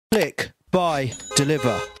Click, buy,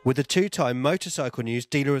 deliver with the two-time Motorcycle News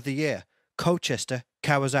Dealer of the Year, Colchester,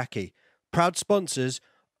 Kawasaki. Proud sponsors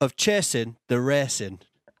of Chasin The Racin.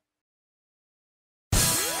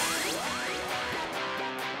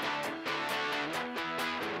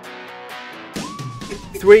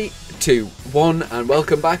 Three, two, one, and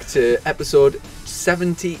welcome back to episode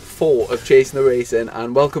 74 of Chasin The Racin,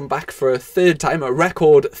 and welcome back for a third time, a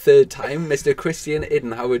record third time, Mr. Christian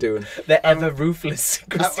Iddon. How are we doing? The ever ruthless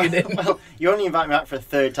Christian Iddon. Well, you only invite me back for a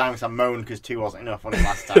third time because I moaned because 2 wasn't enough on the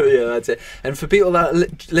last time. Yeah, that's it. And for people that are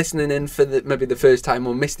listening in for maybe the first time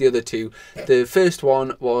or missed the other two, the first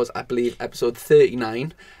one was, I believe, episode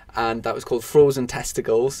 39. And that was called Frozen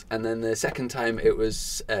Testicles, and then the second time it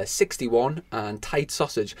was 61 and Tight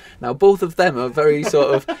Sausage. Now both of them are very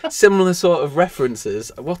sort of similar sort of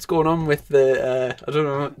references. What's going on with the I don't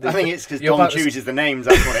know. I think it's because Dom chooses the names.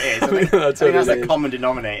 That's what it is. I think that's a common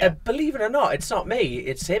denominator. Believe it or not, it's not me.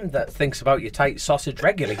 It's him that thinks about your tight sausage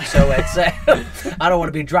regularly. So it's I don't want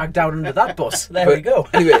to be dragged down under that bus. There we go.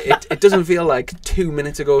 Anyway, it doesn't feel like 2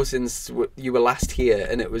 minutes ago since you were last here,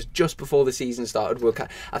 and it was just before the season started.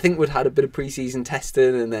 I think we'd had a bit of pre-season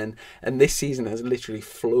testing, and this season has literally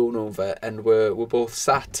flown over, and we're both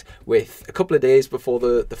sat with a couple of days before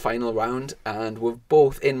the final round, and we're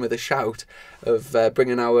both in with a shout of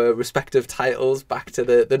bringing our respective titles back to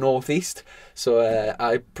the northeast. So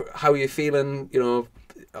how are you feeling? You know,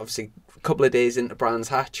 obviously a couple of days into Brands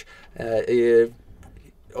Hatch.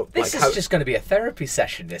 This is just going to be a therapy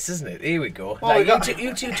session, this, isn't it? Here we go. Well, like,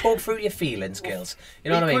 you two talk through your feelings, girls.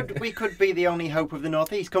 You know what I mean? We could be the only hope of the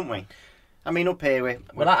northeast, couldn't we? I mean, up here we're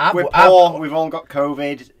Well, poor. We've all got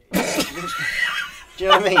COVID. Do you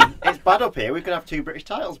know what I mean? It's bad up here. We could have 2 British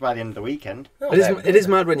titles by the end of the weekend. It is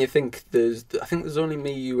mad when you think I think there's only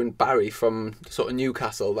me, you, and Barry from sort of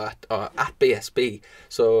Newcastle that are at BSB.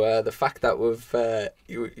 So the fact that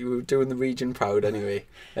you were doing the region proud anyway,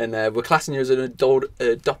 and we're classing you as an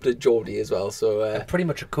adopted Geordie as well. So pretty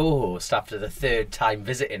much a co-host after the third time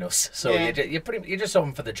visiting us. So yeah. you're just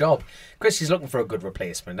on for the job. Chris is looking for a good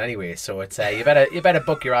replacement anyway. So it's you better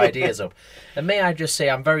book your ideas up. And may I just say,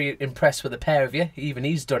 I'm very impressed with the pair of you. Even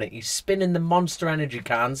he's done it. He's spinning the Monster Energy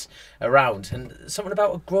cans around, and something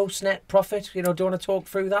about a gross net profit. You know, do you want to talk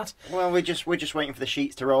through that? Well, we're just waiting for the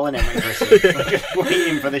sheets to roll in, aren't we, Chris? We're just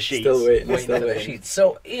waiting for the sheets. Still waiting. For the sheets.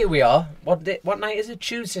 So here we are. What night is it?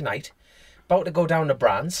 Tuesday night. About to go down to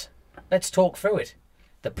Brands. Let's talk through it.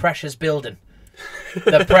 The pressure's building.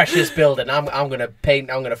 The pressure's building. I'm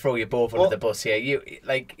gonna throw you both under the bus here. You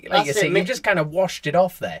like you say, you just kind of washed it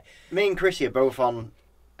off there. Me and Chrissy are both on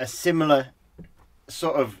a similar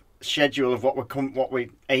sort of schedule of what we're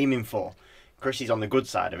aiming for. Chrissy's on the good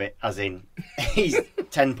side of it, as in he's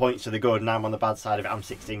 10 points to the good, and I'm on the bad side of it. I'm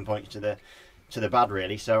 16 points to the bad,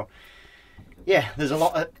 really. So yeah, there's a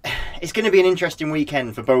lot. It's going to be an interesting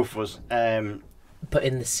weekend for both of us. But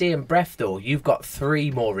in the same breath, though, you've got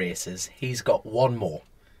 3 more races. He's got 1 more.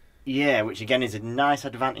 Yeah, which again is a nice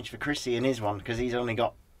advantage for Chrissy in his one, because he's only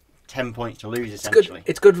got 10 points to lose, essentially.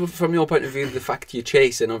 It's good from your point of view, the fact you're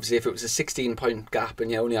chasing. Obviously, if it was a 16-point gap and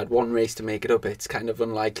you only had 1 race to make it up, it's kind of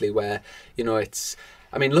unlikely where, you know, it's...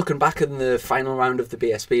 I mean, looking back in the final round of the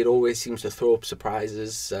BSB, it always seems to throw up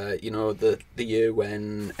surprises. You know, the year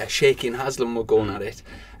when Shaky and Haslam were going at it,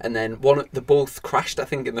 and then they both crashed, I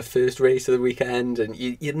think, in the first race of the weekend, and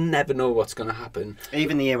you never know what's going to happen.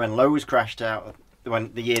 Even the year when Lowe's crashed out,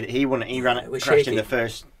 when the year that he won it, crashed Shaky in the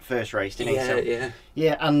first race, didn't he?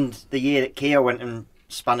 Yeah, and the year that Keogh went and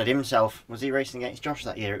spanned himself, was he racing against Josh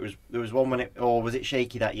that year? There was one when or was it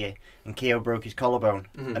Shaky that year, and Keogh broke his collarbone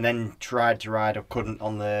and then tried to ride or couldn't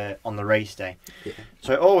on the race day. Yeah.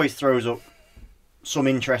 So it always throws up some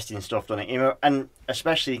interesting stuff, doesn't it? You know, and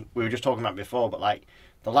especially we were just talking about before, but like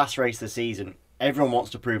the last race of the season, everyone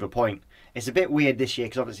wants to prove a point. It's a bit weird this year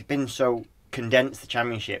because obviously it's been so condensed, the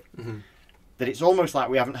championship. That it's almost like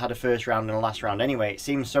we haven't had a first round and a last round anyway. It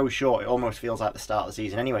seems so short. It almost feels like the start of the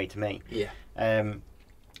season anyway to me. Yeah.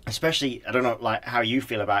 Especially, I don't know like how you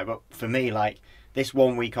feel about it, but for me, like this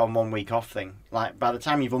 1 week on, 1 week off thing, like by the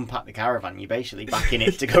time you've unpacked the caravan, you're basically back in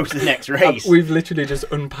it to go to the next race. We've literally just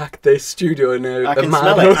unpacked this studio in a can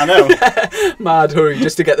mad smell it, I know. mad hurry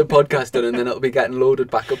just to get the podcast done, and then it'll be getting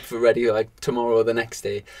loaded back up for ready like tomorrow or the next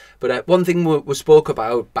day. But one thing we spoke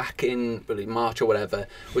about back in really March or whatever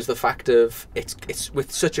was the fact of it's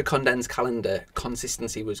with such a condensed calendar,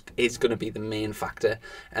 consistency is going to be the main factor,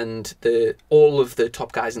 and all of the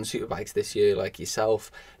top guys in superbikes this year, like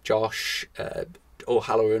yourself, Josh,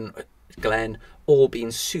 O'Halloran, Glenn, all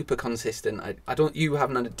been super consistent. You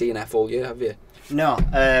haven't had a DNF all year, have you? No.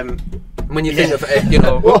 When you think of you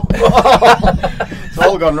know, It's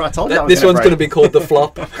all gone right. I told you this one's going to be called the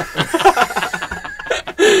flop.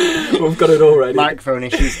 We've got it already. Microphone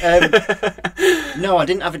issues. No, I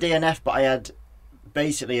didn't have a DNF, but I had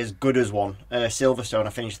basically as good as one. Silverstone, I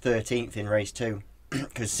finished 13th in race 2.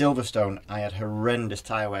 Because Silverstone, I had horrendous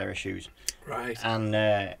tyre wear issues. Right. And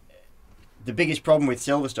the biggest problem with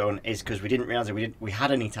Silverstone is because we didn't realise that we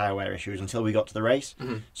had any tyre wear issues until we got to the race.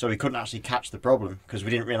 Mm-hmm. So we couldn't actually catch the problem because we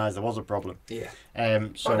didn't realise there was a problem. Yeah.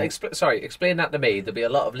 Explain that to me. There'll be a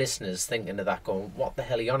lot of listeners thinking of that going, what the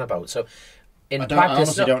hell are you on about? So I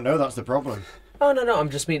honestly don't know that's the problem. Oh, no. I'm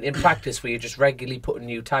just mean in practice, were you just regularly putting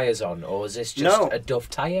new tyres on? Or is this just a Duff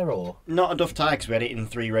tyre? Or not a Duff tyre because we had it in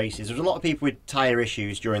 3 races. There was a lot of people with tyre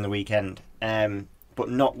issues during the weekend. But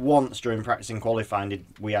not once during practice and qualifying did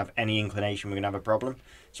we have any inclination we're going to have a problem.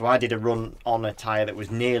 So I did a run on a tyre that was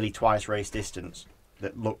nearly twice race distance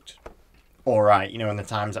that looked all right, and the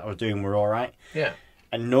times that I was doing were all right. Yeah.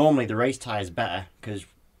 And normally the race tyre is better because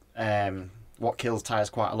what kills tyres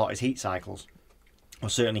quite a lot is heat cycles. Or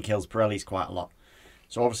certainly kills Pirellis quite a lot.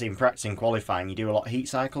 So obviously in practice and qualifying you do a lot of heat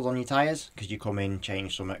cycles on your tyres because you come in,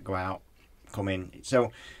 change something, go out, come in.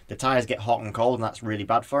 So the tyres get hot and cold and that's really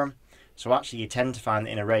bad for them. So actually you tend to find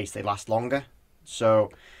that in a race they last longer. So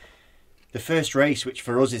the first race, which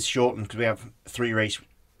for us is shortened because we have three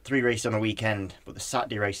races on a weekend, but the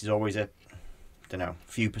Saturday race is always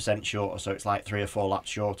few percent shorter, so it's like 3 or 4 laps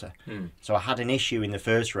shorter. So I had an issue in the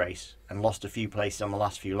first race and lost a few places on the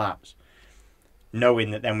last few laps,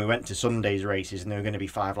 knowing that then we went to Sunday's races and they were going to be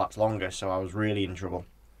 5 laps longer, so I was really in trouble.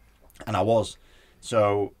 And I was.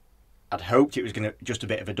 So I'd hoped it was going to just a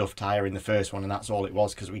bit of a Duff tyre in the first one, and that's all it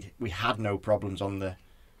was because we had no problems on the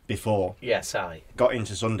before. Yes, I got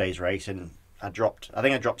into Sunday's race and I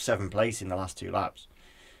think I dropped 7 places in the last 2 laps.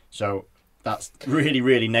 So that's really,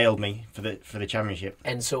 really nailed me for the championship.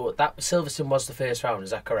 And so that Silverstone was the first round, is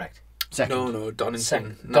that correct? Second. No,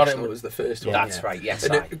 Donington National was the first one. That's right, yes.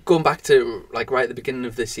 And going back to right at the beginning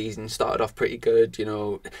of the season, started off pretty good,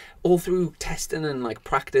 all through testing and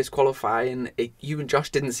practice, qualifying. You and Josh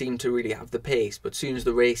didn't seem to really have the pace, but as soon as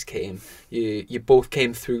the race came, you both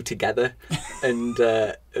came through together, and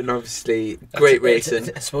obviously great racing.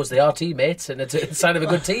 I suppose they are teammates, and it's a sign of a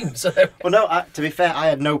good team. So. Well, no, to be fair, I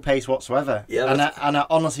had no pace whatsoever, yeah, and I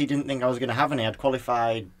honestly didn't think I was going to have any. I'd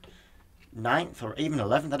qualified 9th or even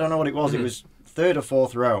 11th. I don't know what it was. It was 3rd or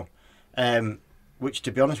 4th row, which,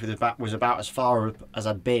 to be honest with you, was about as far as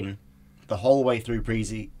I'd been the whole way through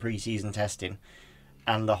pre-season testing,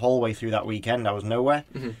 and the whole way through that weekend I was nowhere.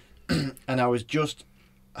 And I was just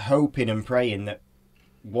hoping and praying that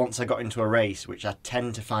once I got into a race, which I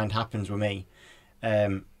tend to find happens with me,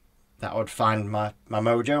 that I would find my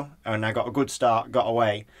mojo. And I got a good start, got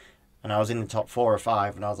away, and I was in the top 4 or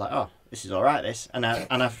 5, and I was like, oh, this is all right, this. And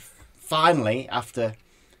I finally,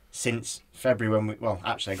 since February,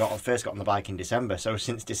 I first got on the bike in December, so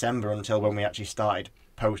since December until when we actually started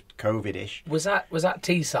post-COVID-ish. Was that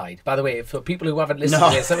Teesside? By the way, for people who haven't listened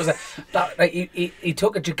to this, he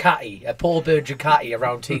took a Ducati, a Paul Bird Ducati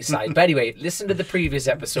around Teesside. But anyway, listen to the previous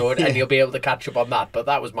episode and you'll be able to catch up on that. But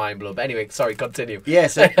that was mind-blowing. But anyway, sorry, continue. Yeah,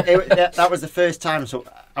 so that was the first time, so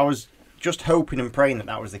I was just hoping and praying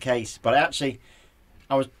that was the case. But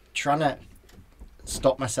I was trying to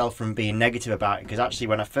stop myself from being negative about it, because actually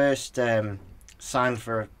when I first signed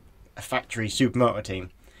for a factory supermoto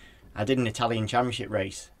team, I did an Italian championship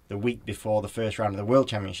race the week before the first round of the World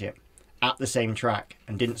Championship at the same track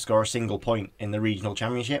and didn't score a single point in the regional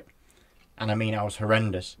championship. And I was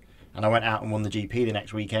horrendous, and I went out and won the GP the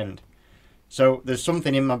next weekend. So there's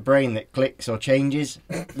something in my brain that clicks or changes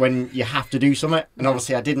when you have to do something, and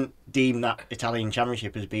obviously I didn't deem that Italian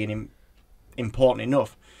championship as being important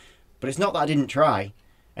enough. But it's not that I didn't try,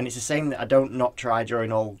 and it's the same that I don't not try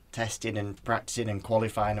during all testing and practicing and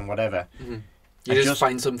qualifying and whatever. You just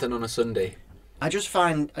find something on a Sunday. I just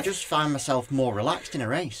find myself more relaxed in a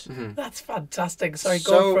race. That's fantastic. Sorry,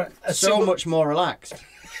 so much more relaxed.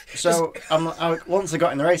 So once I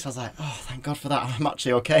got in the race, I was like, oh, thank God for that. I'm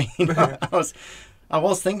actually okay. I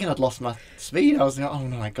was thinking I'd lost my speed. I was like, oh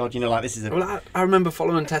my God, this is a... Well, I remember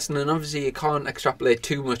following testing, and obviously you can't extrapolate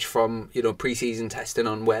too much from, pre-season testing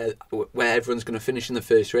on where everyone's going to finish in the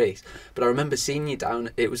first race. But I remember seeing you down,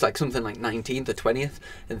 it was something like 19th or 20th,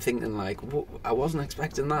 and thinking I wasn't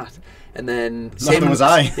expecting that. And then... Neither was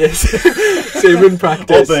I. Yes. Same in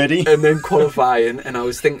practice. Or birdie. And then qualifying, and I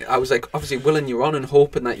was obviously willing you on and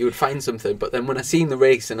hoping that you would find something. But then when I seen the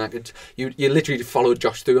race, and you literally followed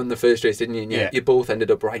Josh through on the first race, didn't you? And you both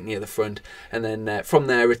ended up right near the front, and then from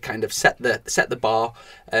there it kind of set the bar.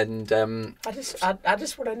 And I just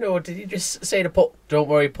want to know, did you just say to Paul, don't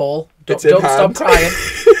worry, Paul, don't stop crying?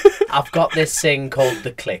 I've got this thing called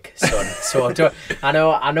the click, son. So I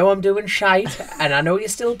know I'm doing shite, and I know you're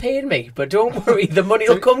still paying me, but don't worry, the money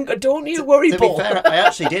will come. Don't you worry, Paul. To be fair, I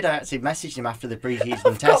actually messaged him after the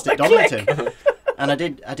pre-season test at Donington, and I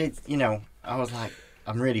did. You know, I was like,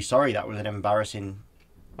 I'm really sorry. That was an embarrassing.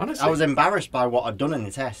 Honestly, I was embarrassed by what I'd done in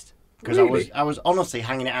the test because really? I was honestly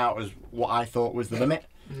hanging it out as what I thought was the limit.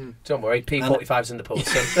 Don't worry, P45's in the post.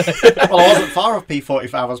 Well, I wasn't far off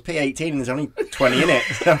P45. I was P18 and there's only 20 in it.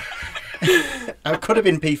 So I could have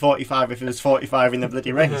been P45 if it was 45 in the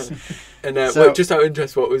bloody race. And well, just out of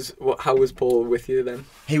interest, how was Paul with you then?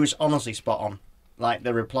 He was honestly spot on. Like,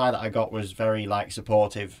 the reply that I got was very, like,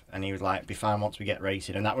 supportive, and he was like, be fine once we get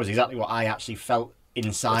racing. And that was exactly what I actually felt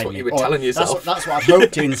inside that's what me. You were telling yourself. That's what I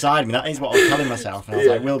hoped to inside me. That is what I was telling myself. And I was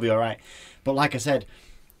like, we'll be all right. But like I said,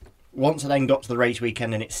 once I then got to the race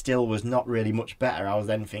weekend and it still was not really much better, I was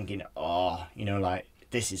then thinking, like,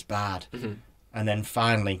 this is bad. Mm-hmm. And then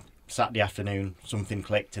finally, Saturday afternoon, something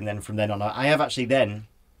clicked. And then from then on, I have actually then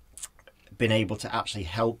been able to actually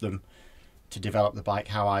help them to develop the bike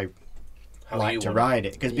how I like to ride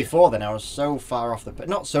it. Because before then, I was so far off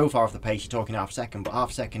not so far off the pace, you're talking half a second, but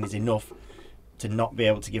half a second is enough to not be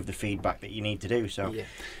able to give the feedback that you need to do. So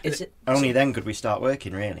only then could we start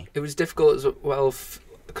working, really. It was difficult as well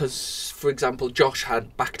because, for example, Josh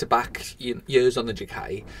had back-to-back years on the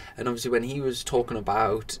Ducati, and obviously when he was talking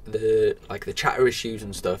about the chatter issues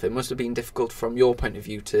and stuff, it must have been difficult from your point of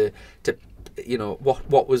view to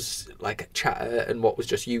what was like chatter and what was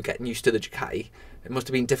just you getting used to the Ducati. It must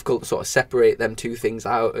have been difficult to sort of separate them two things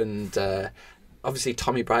out, and obviously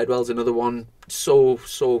Tommy Bridewell's another one, so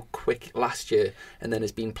quick last year and then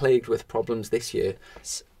has been plagued with problems this year.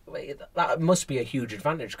 That must be a huge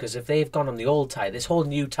advantage, because if they've gone on the old tyre, this whole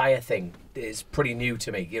new tyre thing is pretty new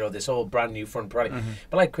to me, this whole brand new front product. Mm-hmm.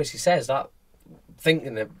 But like Chrissy says, that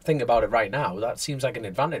think about it right now, that seems like an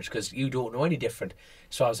advantage, because you don't know any different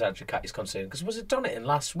as far as that Ducati's concerned. Because was it Donington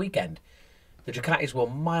last weekend? The Ducatis were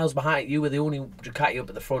miles behind. You were the only Ducati up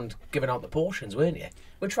at the front giving out the portions, weren't you?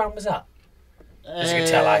 Which round was that? As you can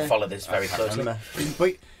tell, I follow this very closely.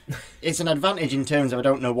 But it's an advantage in terms of I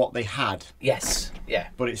don't know what they had. Yes, yeah.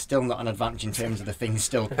 But it's still not an advantage in terms of the things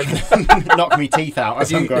still knock me teeth out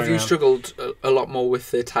as I'm going Have you struggled a lot more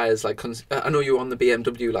with the tyres? Like, I know you were on the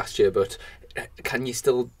BMW last year, but can you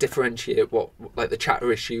still differentiate what, like, the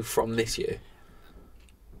chatter issue from this year?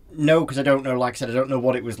 No, because I don't know. Like I said, I don't know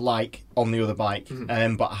what it was like on the other bike.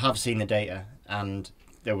 Mm-hmm. But I have seen the data, and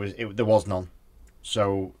there was none.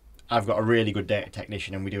 So I've got a really good data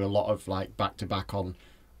technician, and we do a lot of like back to back on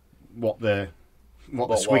what the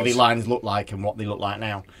squiggly lines look like and what they look like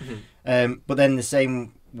now. Mm-hmm. But then the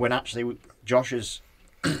same when actually Josh has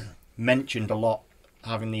mentioned a lot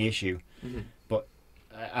having the issue. Mm-hmm. But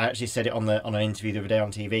I actually said it on an interview the other day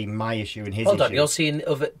on TV. My issue and his issue. Hold on, you're seeing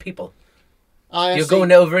other people. You're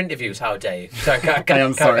going over interviews, how dare you? Sorry,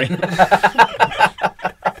 I'm sorry.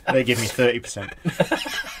 They give me 30%.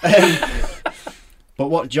 But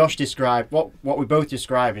what Josh described, what we both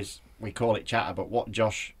describe is, we call it chatter, but what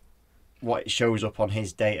it shows up on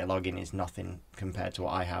his data logging is nothing compared to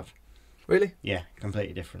what I have. Really? Yeah,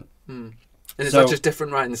 completely different. And is that just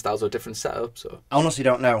different riding styles or different setups? Or? I honestly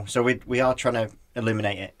don't know. So we are trying to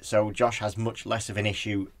eliminate it. So Josh has much less of an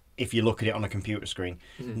issue if you look at it on a computer screen.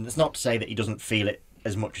 Mm-hmm. And that's not to say that he doesn't feel it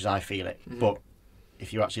as much as I feel it, but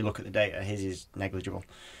if you actually look at the data, his is negligible.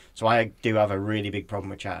 So I do have a really big problem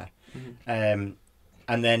with chatter. Mm-hmm.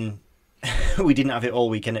 And then we didn't have it all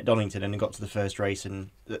weekend at Donington, and it got to the first race,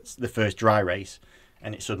 and that's the first dry race,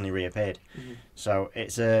 and it suddenly reappeared. Mm-hmm. So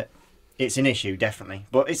it's an issue, definitely.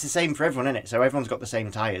 But it's the same for everyone, isn't it? So everyone's got the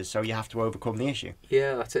same tyres, so you have to overcome the issue.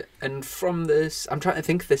 Yeah, that's it. And from this, I'm trying to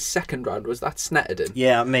think, this second round, was that Snetterden?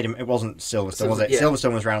 Yeah, it wasn't Silverstone, was it? Yeah.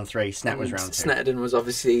 Silverstone was round 3, Snet was round 2. Snetterden was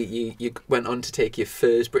obviously, you went on to take your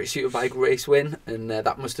first British Superbike race win, and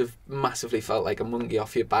that must have massively felt like a monkey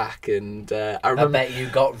off your back. And I bet you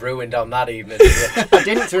got ruined on that evening. I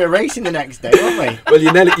didn't do a racing the next day, weren't we? Well,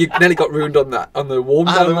 you nearly got ruined on the warm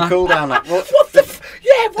down lap. Cool down lap. What the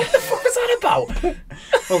fuck was that about?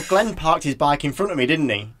 Well, Glenn parked his bike in front of me, didn't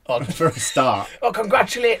he? For a start. Oh,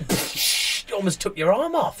 congratulations. You almost took your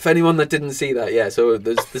arm off. For anyone that didn't see that, yeah, so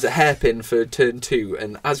there's a hairpin for turn 2,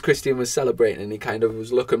 and as Christian was celebrating and he kind of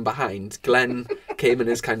was looking behind, Glenn came in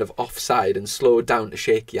as kind of offside and slowed down to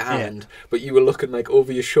shake your hand, but you were looking like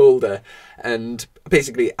over your shoulder, and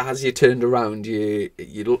basically as you turned around, you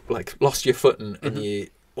like lost your footing, and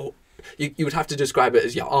you would have to describe it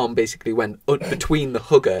as your arm basically went between the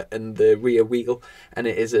hugger and the rear wheel, and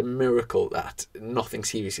it is a miracle that nothing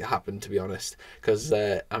seriously happened, to be honest, because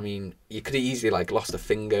I mean, you could have easily like lost a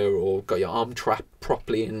finger or got your arm trapped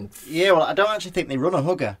properly. And yeah, well, I don't actually think they run a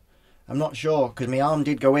hugger. I'm not sure, because my arm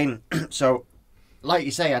did go in. So, like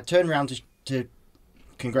you say, I turned around to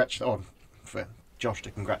congratulate, or for Josh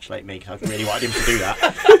to congratulate me, because I really wanted him to do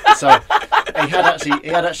that. So he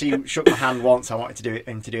had actually shook my hand once. I wanted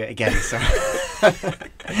him to do it again. So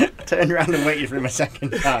I turned around and waited for him a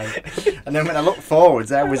second time. And then when I looked forwards,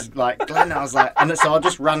 there was like Glenn. I was like, and so I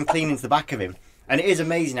just ran clean into the back of him. And it is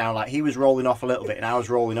amazing how like he was rolling off a little bit and I was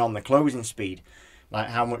rolling on, the closing speed, like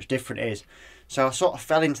how much different it is. So I sort of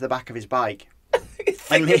fell into the back of his bike.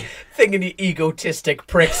 Thinking you egotistic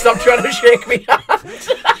prick, stop trying to shake me hand.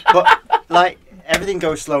 But like everything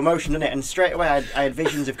goes slow motion, doesn't it? And straight away I had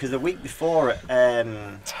visions of, because the week before at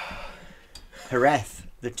Jerez,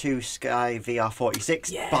 the two Sky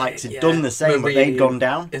VR46 bikes had done the same, but they'd gone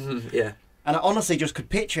down. Yeah. And I honestly just could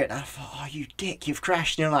picture it, and I thought, oh, you dick, you've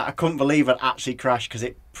crashed. You know, like I couldn't believe I'd actually crashed, because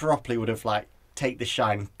it properly would have like take the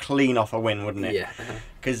shine clean off a win, wouldn't it? Yeah.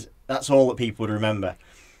 Because that's all that people would remember.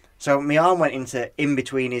 So my arm went in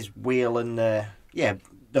between his wheel and the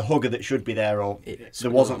hugger that should be there, or there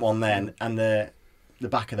wasn't one there, and the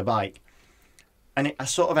back of the bike. And I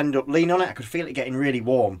sort of ended up leaning on it. I could feel it getting really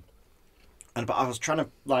warm, but I was trying to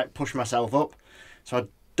like push myself up, so I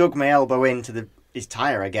dug my elbow into his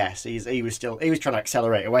tyre. I guess he was trying to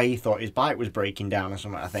accelerate away. He thought his bike was breaking down or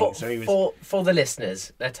something. I think so. He was for the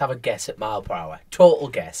listeners. Let's have a guess at mile per hour. Total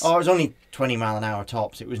guess. Oh, it was only 20 mile an hour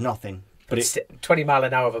tops. It was nothing. But it's 20 mile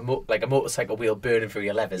an hour of a motorcycle wheel burning through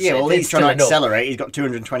your levers. Yeah, well, he's trying to accelerate. He's got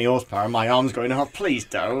 220 horsepower, and my arm's going, oh, please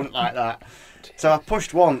don't, like that. So I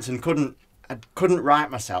pushed once and couldn't right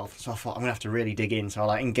myself. So I thought, I'm going to have to really dig in. So I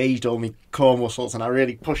like engaged all my core muscles, and I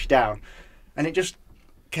really pushed down. And it just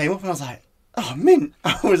came up, and I was like, oh, mint.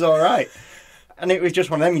 I was all right. And it was just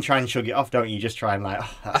one of them, you try and shug it off, don't you? You just try and like,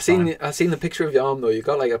 oh, that's fine. I seen the picture of your arm, though. You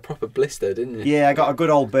got like a proper blister, didn't you? Yeah, I got a good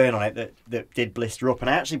old burn on it that did blister up.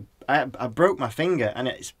 And I broke my finger, and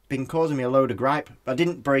it's been causing me a load of gripe. I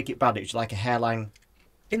didn't break it bad. It was like a hairline.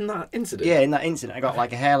 In that incident? Yeah, in that incident. I got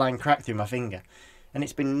like a hairline crack through my finger. And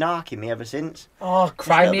it's been narking me ever since. Oh,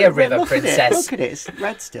 cry me a river, princess. Look at it. It's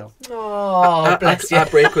red still. Oh, bless you. I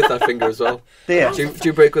break with that finger as well. Yeah. Do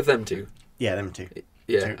you break with them too? Yeah, them two.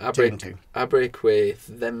 Yeah, two. I break with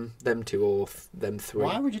them two or them three.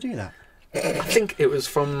 Why would you do that? I think it was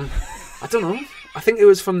from, I don't know. I think it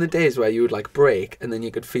was from the days where you would like brake and then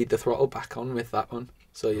you could feed the throttle back on with that one.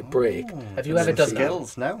 So you brake. Have you ever done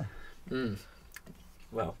skills? that? No.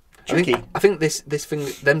 Well, tricky. I think this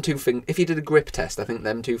finger, them two fingers. If you did a grip test, I think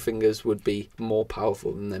them two fingers would be more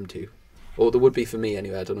powerful than them two, or there would be for me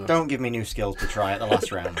anyway. I don't know. Don't give me new skills to try at the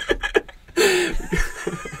last round.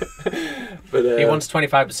 But he wants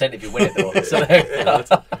 25% if you win it, though. So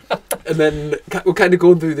and then we're kind of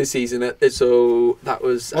going through this season. So that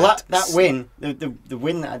was that win. The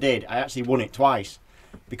win that I did, I actually won it twice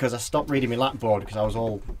because I stopped reading my lap board because I was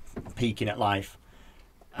all peaking at life,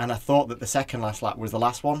 and I thought that the second last lap was the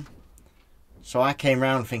last one. So I came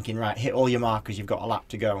round thinking, right, hit all your markers. You've got a lap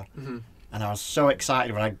to go. Mm-hmm. And I was so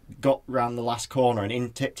excited when I got round the last corner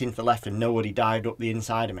and tipped into the left, and nobody dived up the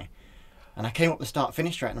inside of me. And I came up the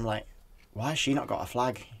start-finish straight, and I'm like, why has she not got a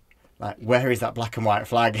flag? Like, where is that black and white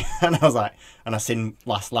flag? And I was like, and I seen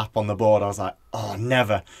last lap on the board. I was like, oh,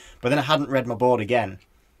 never. But then I hadn't read my board again.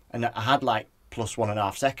 And I had like plus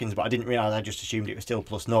 1.5 seconds, but I didn't realise. I just assumed it was still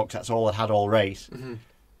plus 0 because that's all I'd had all race. Mm-hmm.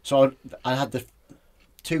 So I had the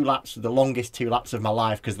the longest 2 laps of my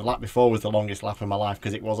life, because the lap before was the longest lap of my life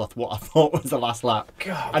because it was what I thought was the last lap.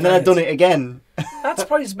 God, and then I'd done it again. That's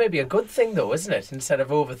probably maybe a good thing, though, isn't it? Instead of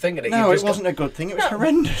overthinking it. No, it wasn't a good thing. It was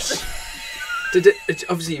horrendous.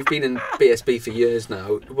 Obviously, you've been in BSB for years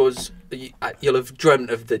now. You'll have dreamt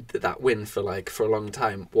of that win for a long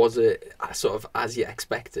time. Was it sort of as you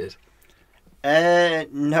expected?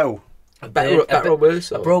 No. Better or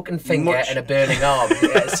worse? A broken finger and a burning arm.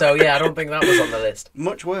 So I don't think that was on the list.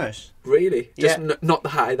 Much worse. Really? Just not the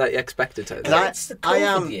high that you expected. I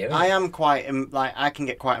am quite I can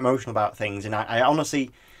get quite emotional about things, and I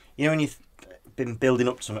honestly, when you've been building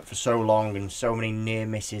up to something for so long and so many near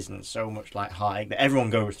misses and so much like heartache that everyone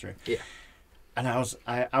goes through. Yeah. And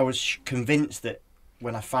I was convinced that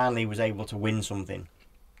when I finally was able to win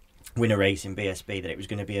a race in BSB, that it was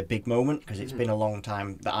going to be a big moment, because it's been a long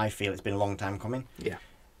time, that I feel it's been a long time coming. Yeah.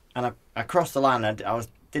 And I crossed the line, and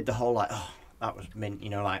did the whole that was mint,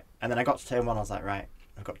 and then I got to turn one, I was like, right,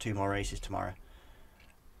 I've got 2 more races tomorrow.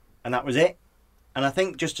 And that was it. And I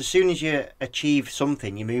think just as soon as you achieve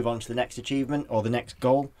something, you move on to the next achievement or the next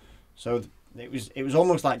goal. So it was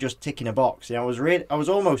almost like just ticking a box. I was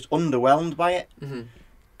almost underwhelmed by it. Mm-hmm.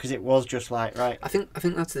 Because it was just like, right. I think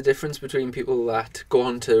that's the difference between people that go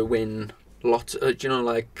on to win lots,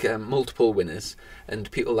 like multiple winners and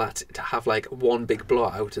people that have like one big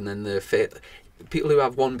blowout, and then people who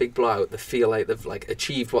have one big blowout, they feel like they've like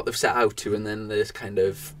achieved what they've set out to, and then there's kind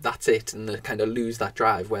of that's it, and they kind of lose that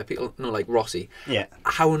drive. Where people, like Rossi,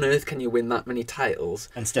 how on earth can you win that many titles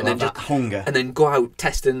and still have that hunger, and then go out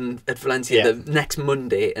testing at Valencia the next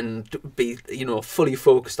Monday and be fully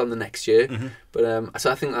focused on the next year? But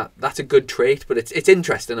so I think that's a good trait. But it's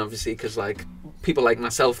interesting, obviously, because like people like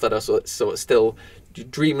myself that are sort of still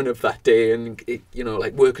dreaming of that day and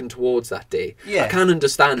like working towards that day. I can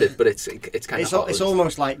understand it, but it's kind of it's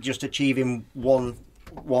almost like just achieving one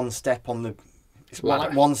step on the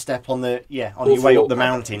one step on the on your way up the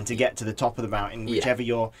mountain to get to the top of the mountain, whichever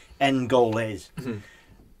your end goal is.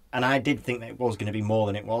 And I did think that it was going to be more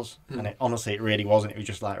than it was, and honestly it really wasn't. It was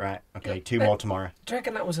just like, right, okay, 2 more tomorrow. Do you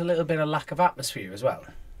reckon that was a little bit of lack of atmosphere as well?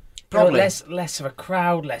 Probably less of a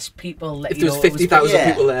crowd, less people. If there was 50,000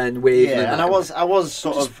 people there and waving, and I was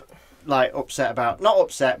sort of like upset about, not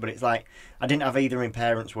upset, but it's like I didn't have either. My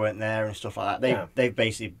parents weren't there and stuff like that. They've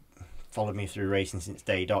basically folled me through racing since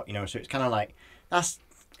day dot, so it's kind of like that's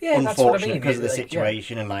unfortunate because of the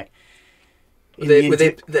situation and like. Were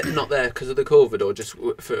they not there because of the COVID or just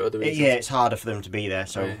for other reasons? Yeah, it's harder for them to be there.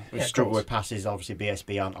 So we struggle with passes. Obviously,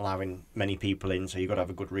 BSB aren't allowing many people in, so you've got to have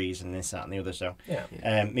a good reason, this, that, and the other. So,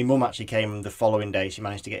 my mum actually came the following day. She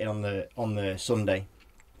managed to get in on the Sunday,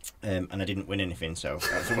 and I didn't win anything. So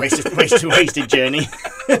that's a wasted journey.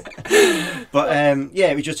 But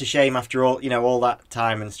it was just a shame after all all that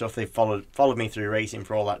time and stuff. They followed me through racing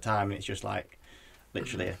for all that time, and it's just like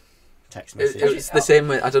literally. Text message. It's the same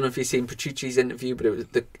way. I don't know if you've seen Petrucci's interview, but it was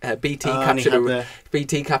the BT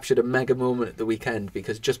captured a mega moment at the weekend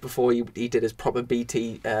because just before he did his proper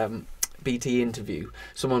BT interview,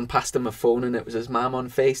 someone passed him a phone and it was his mum on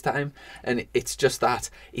FaceTime, and it's just that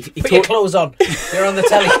put your clothes on, you're on the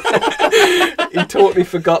telly. He totally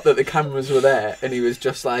forgot that the cameras were there, and he was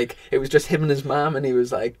just like, it was just him and his mum, and he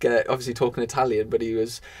was like obviously talking Italian, but he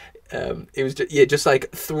was just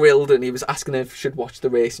like thrilled, and he was asking her if she should watch the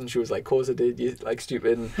race, and she was like, "Of course I did, you like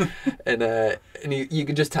stupid." And you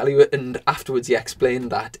can just tell and afterwards he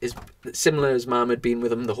explained that is similar. His mum had been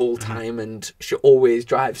with him the whole time, and she always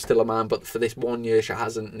drives still a man, but for this 1 year she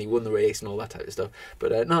hasn't, and he won the race and all that type of stuff.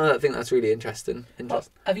 But no, I think that's really interesting. Well,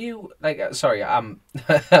 have you sorry, I'm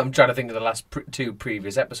trying to think of the last two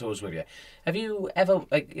previous episodes with you. Have you ever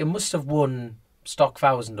you must have won Stock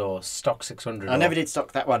 1000 or Stock 600? I never did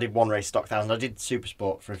Stock that. Well, I did one race Stock 1000. I did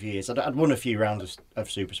Supersport for a few years. I'd won a few rounds of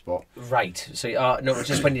Supersport. Right. So no,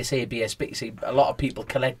 just when you say BSB, see, a lot of people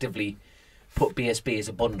collectively put BSB as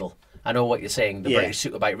a bundle. I know what you're saying. The British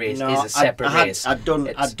Superbike race is a separate race. I'd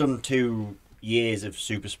done 2 years of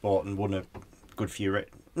Supersport and won a good few.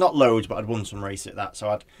 Not loads, but I'd won some race at that.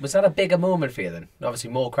 So was that a bigger moment for you then? Obviously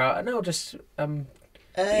more crowd. No, just I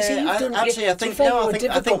think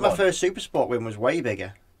my first Supersport win was way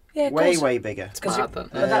bigger. Yeah, way bigger. It's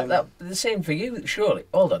the same for you, surely.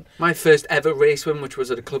 Hold on. My first ever race win, which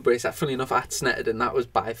was at a club race, funny enough, at Snetterton, and that was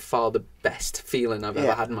by far the best feeling I've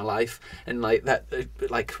ever had in my life. And like that,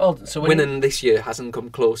 winning this year hasn't come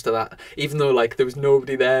close to that. Even though like there was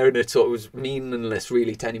nobody there, and it sort of was meaningless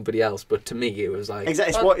really to anybody else, but to me it was like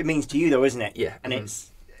exactly. It's what it means to you, though, isn't it? Yeah, and it's.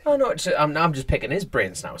 Oh no, I'm just picking his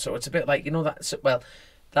brains now. So it's a bit like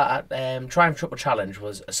that Triumph Triple Challenge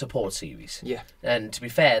was a support series. Yeah. And to be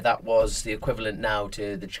fair, that was the equivalent now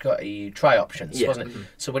to the Ducati Tri-Options, wasn't it?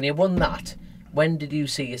 So when you won that, when did you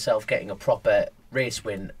see yourself getting a proper race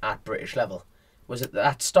win at British level? Was it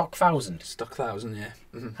at Stock 1000? Stock 1000, yeah.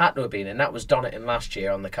 Had to have been, and that was Donington last year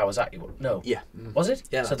on the Kawasaki one. No. Yeah. Was it?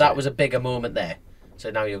 Yeah. So that was a bigger moment there. So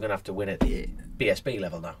now you're going to have to win at the BSB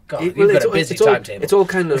level now. God, you've got a busy timetable. It's all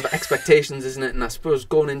kind of expectations, isn't it? And I suppose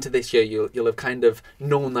going into this year, you'll have kind of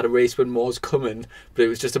known that a race win was coming, but it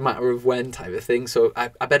was just a matter of when type of thing. So I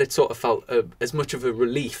bet it sort of felt as much of a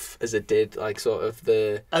relief as it did, like sort of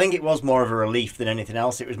the... I think it was more of a relief than anything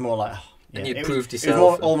else. It was more like... and you proved yourself. It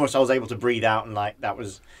was almost I was able to breathe out, and like that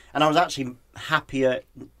was... And I was actually happier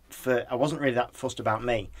for... I wasn't really that fussed about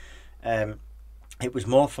me. It was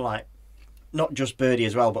more for like... Not just Birdie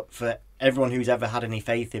as well, but for everyone who's ever had any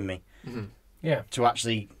faith in me. Yeah. To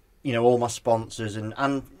actually, all my sponsors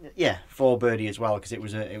and for Birdie as well, because it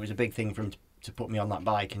was a big thing for him to put me on that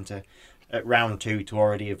bike, and to at round 2 to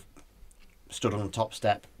already have stood on the top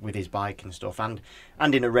step with his bike and stuff, and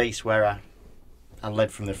in a race where I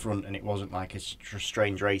led from the front, and it wasn't like a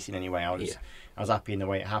strange race in any way. I was happy in the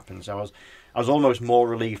way it happened. So I was almost more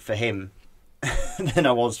relieved for him than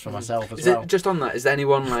I was for myself as well. Just on that, is there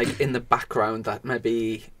anyone like in the background that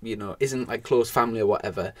maybe isn't like close family or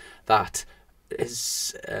whatever that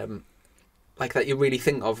is like that you really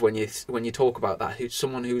think of when you talk about that? Who's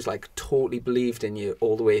someone who's like totally believed in you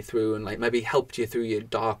all the way through and like maybe helped you through your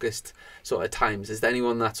darkest sort of times? Is there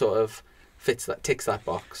anyone that sort of ticks that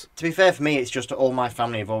box? To be fair, for me, it's just all my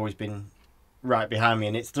family have always been right behind me,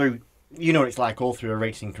 and it's through, you know, it's like all through a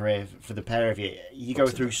racing career for the pair of you. You go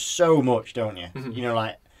through so much, don't you? Mm-hmm. You know,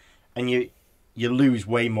 like, and you lose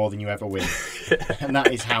way more than you ever win, and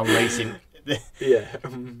that is how racing. Yeah.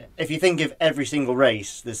 If you think of every single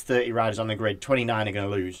race, there's 30 riders on the grid, 29 are going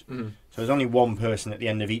to lose. Mm-hmm. So there's only one person at the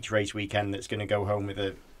end of each race weekend that's going to go home with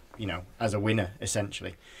as a winner,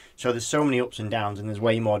 essentially. So there's so many ups and downs, and there's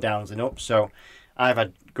way more downs than ups. So I've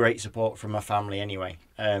had great support from my family anyway.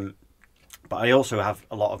 But I also have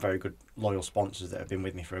a lot of very good loyal sponsors that have been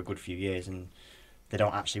with me for a good few years, and they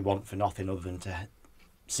don't actually want for nothing other than to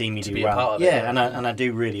see me do well. Yeah, and I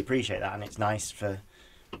do really appreciate that, and it's nice for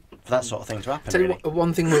that sort of thing to happen. Tell you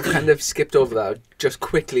one thing we've kind of skipped over that, just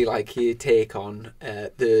quickly, like your take on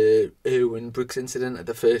the Erwin Brookes incident at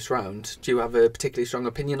the first round. Do you have a particularly strong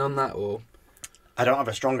opinion on that, or? I don't have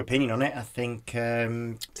a strong opinion on it. I think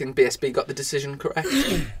BSB got the decision correct.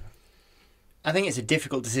 I think it's a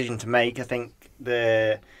difficult decision to make. I think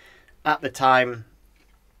at the time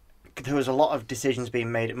there was a lot of decisions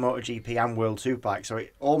being made at MotoGP and World Superbike, so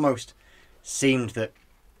it almost seemed that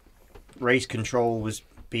race control was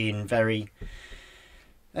being very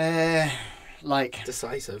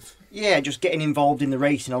decisive. Yeah, just getting involved in the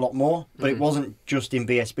racing a lot more. But it wasn't just in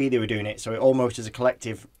BSB they were doing it. So it almost as a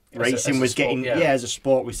collective, racing was getting as a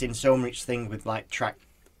sport. We've seen so much thing with like track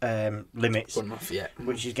limits,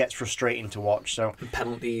 which gets frustrating to watch. So and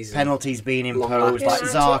penalties being imposed, like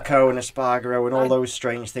Zarco and Espargaro and all those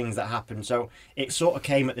strange things that happened. So it sort of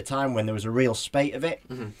came at the time when there was a real spate of it.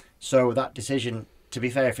 Mm-hmm. So that decision, to be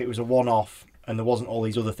fair, if it was a one-off and there wasn't all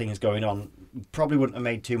these other things going on, probably wouldn't have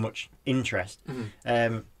made too much interest.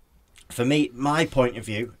 Mm-hmm. For me, my point of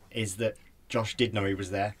view is that Josh did know he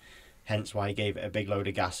was there, hence why he gave it a big load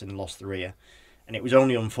of gas and lost the rear. And it was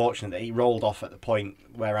only unfortunate that he rolled off at the point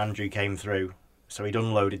where Andrew came through, so he'd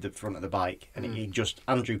unloaded the front of the bike, and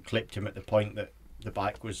Andrew clipped him at the point that the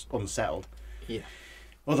bike was unsettled. Yeah.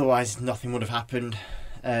 Otherwise, nothing would have happened.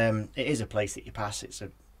 It is a place that you pass. It's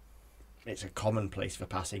a common place for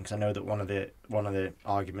passing, because I know that one of the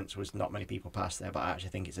arguments was not many people pass there, but I actually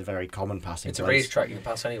think it's a very common passing place. It's a racetrack, you can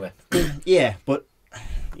pass anywhere. Yeah, but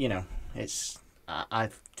I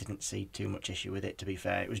didn't see too much issue with it, to be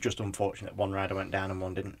fair. It was just unfortunate one rider went down and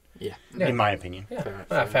one didn't. Yeah. In my opinion.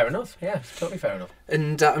 Yeah, fair enough. Yeah, totally fair enough.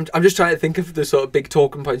 And I'm just trying to think of the sort of big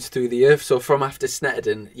talking points through the year. So from after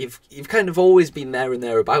Snetterton, you've kind of always been there and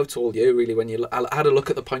thereabouts all year, really. When I had a look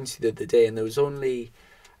at the points the other day, and there's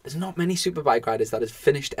not many superbike riders that have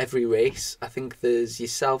finished every race. I think there's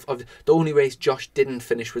yourself. The only race Josh didn't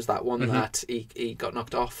finish was that one that he got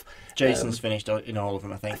knocked off. Jason's finished in all of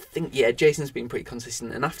them, I think. Jason's been pretty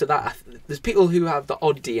consistent. And after that, there's people who have the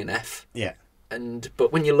odd DNF. Yeah.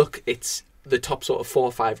 But when you look, it's the top sort of 4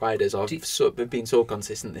 or 5 riders have been so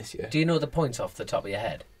consistent this year. Do you know the points off the top of your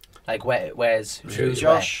head? Like where's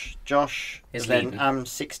Josh is then leading? I'm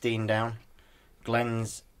 16 down.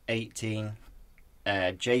 Glenn's 18.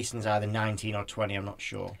 Jason's either 19 or 20, I'm not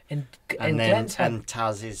sure. And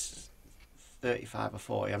Taz is 35 or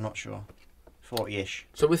 40, I'm not sure. 40-ish.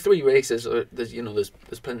 So with 3 races,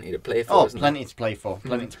 there's plenty to play for. Oh, plenty to play for.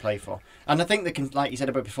 Plenty to play for. And I think like you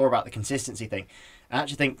said before about the consistency thing, I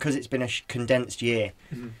actually think because it's been a condensed year,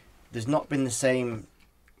 there's not been the same.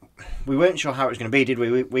 We weren't sure how it was going to be, did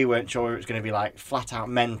we? We weren't sure it was going to be like flat out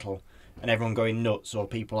mental and everyone going nuts, or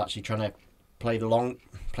people actually trying to play the long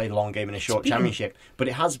game in a short championship. But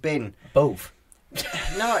it has been both.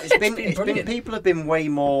 No, it's been people have been way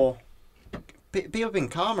more. People have been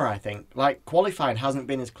calmer, I think. Like qualifying hasn't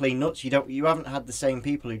been as clean nuts. You haven't had the same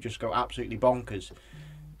people who just go absolutely bonkers,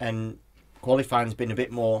 and qualifying's been a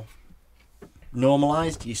bit more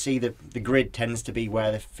normalised. You see the grid tends to be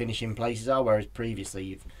where the finishing places are, whereas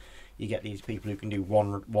previously you get these people who can do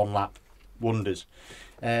one lap wonders,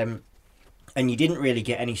 and you didn't really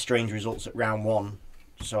get any strange results at round 1.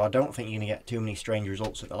 So I don't think you're going to get too many strange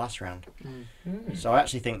results at the last round. So I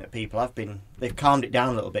actually think that people they've calmed it down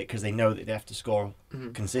a little bit because they know that they have to score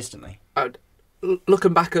consistently.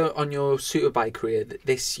 Looking back on your superbike career,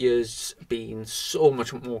 this year's been so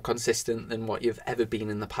much more consistent than what you've ever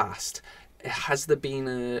been in the past. has there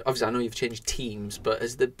been obviously I know you've changed teams, but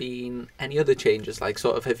has there been any other changes? Like,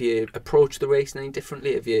 sort of, have you approached the racing any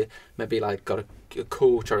differently? Have you maybe like got a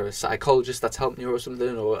coach or a psychologist that's helping you or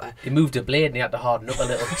something? Or he moved a blade and he had to harden up a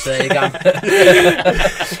little. So you go.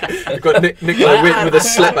 You've got Nicola Whitten with a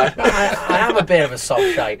slipper. I am a bit of a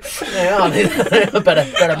soft shite.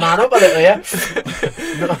 better man up a little, yeah.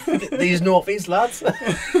 These northeast lads. I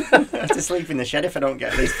have to sleep in the shed if I don't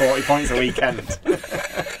get at least 40 points a weekend.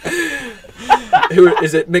 Who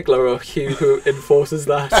is it, Nicola or Hugh, who enforces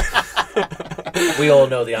that? We all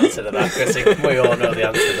know the answer to that, Chrissy. We all know the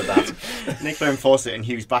answer to that. Nicola enforced it and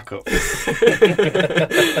Hugh's back up.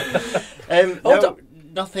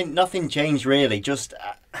 Nothing changed really. Just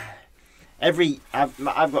I've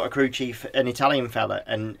got a crew chief, an Italian fella,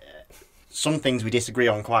 and some things we disagree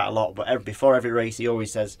on quite a lot. But before every race, he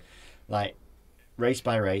always says, like, race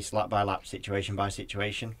by race, lap by lap, situation by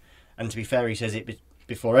situation. And to be fair, he says it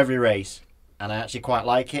before every race, and I actually quite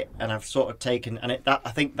like it. And I've sort of taken, and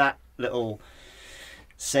I think that little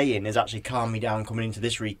saying has actually calmed me down coming into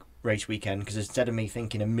this race weekend, because instead of me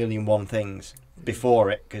thinking a million one things before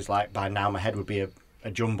it, because like by now my head would be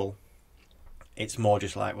a jumble, it's more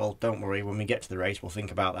just like, well, don't worry, when we get to the race we'll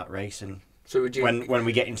think about that race, and so would you, when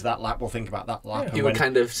we get into that lap we'll think about that lap. Yeah. You would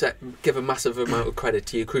kind of give a massive amount of credit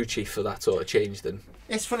to your crew chief for that sort of change then?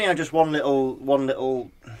 It's funny how just one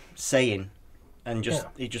little saying, and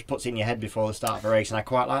he just puts it in your head before the start of a race, and I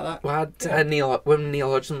quite like that. Well, when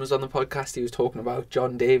Neil Hodgson was on the podcast, he was talking about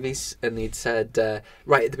John Davies, and he'd said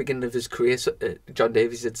right at the beginning of his career, John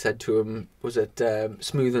Davies had said to him, was it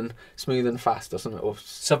smooth and fast or something, or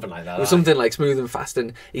something like that? It was something like smooth and fast,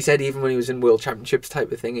 and he said even when he was in World Championships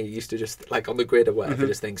type of thing, he used to just like on the grid or whatever,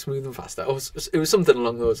 just think smooth and fast. It was something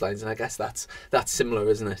along those lines, and I guess that's similar,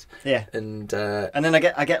 isn't it? Yeah. And then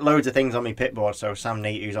I get loads of things on my pit board. So Sam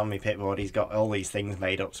Neat, who's on my pit board, he's got all these things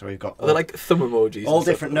made up. So we've got they're like thumb emojis. All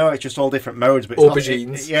different. No, it's just all different modes. But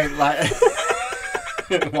aubergines. Yeah, like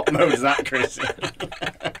what mode is that, Chris?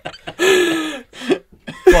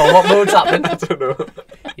 Well, what mode's happening? I don't know.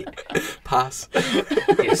 Pass.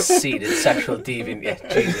 You seeded sexual deviant. Yeah,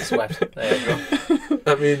 Jesus wept. There you go.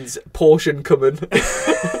 That means portion coming.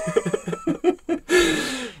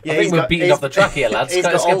 Yeah, I think we're beating off the track here, lads. He's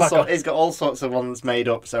got all sorts of ones made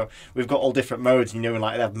up. So we've got all different modes. You know,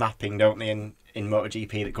 like they have mapping, don't they, in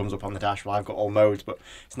MotoGP that comes up on the dash. Well, I've got all modes, but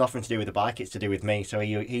it's nothing to do with the bike. It's to do with me. So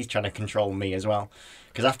he's trying to control me as well.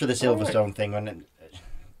 Because after the Silverstone thing, when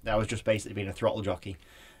I was just basically being a throttle jockey,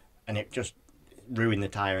 and it just ruined the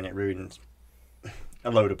tyre and it ruined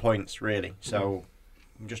a load of points, really. So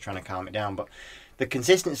I'm just trying to calm it down. But the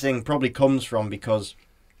consistency thing probably comes from because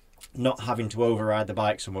not having to override the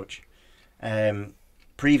bike so much.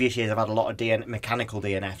 Previous years I've had a lot of mechanical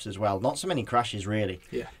DNFs as well. Not so many crashes really.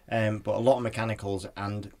 Yeah. But a lot of mechanicals,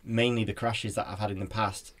 and mainly the crashes that I've had in the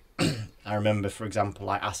past. I remember, for example,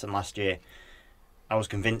 like Aston last year, I was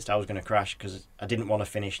convinced I was going to crash because I didn't want to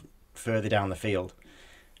finish further down the field.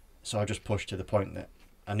 So I just pushed to the point that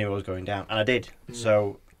I knew I was going down, and I did.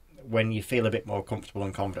 So when you feel a bit more comfortable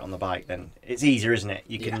and confident on the bike, then it's easier, isn't it?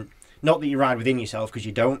 You can not that you ride within yourself, because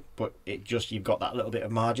you don't, but you've got that little bit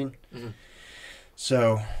of margin.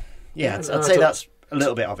 So I'd say that's a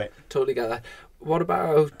little bit of it. Totally get that. What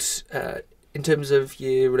about in terms of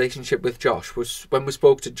your relationship with Josh? When we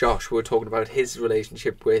spoke to Josh, we were talking about his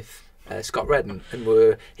relationship with Scott Redden,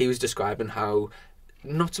 and he was describing how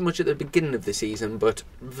not so much at the beginning of the season, but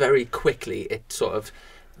very quickly it sort of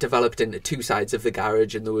developed into two sides of the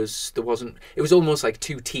garage, and it was almost like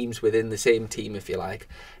two teams within the same team, if you like.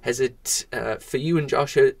 Has it for you and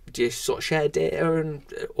Josh, do you sort of share data,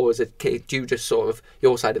 or is it do you just sort of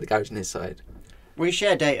your side of the garage and his side? We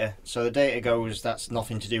share data, so the data goes, that's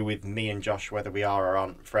nothing to do with me and Josh, whether we are or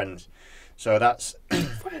aren't friends. So that's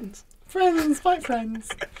Friends, friends.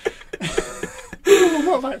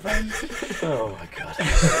 What about friends? Oh my god.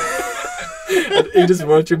 He just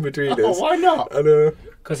watching between us. Why not? I know.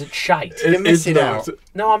 Because it's shite. You're missing out.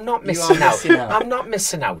 No, I'm not missing out. I'm not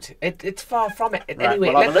missing out. It's far from it. Right,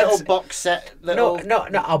 anyway, well, little box set. No.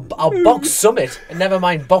 I'll box summit, and never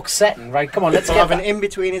mind box setting. Right, come on, let's have an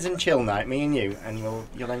in-betweeners and chill night, me and you, and you'll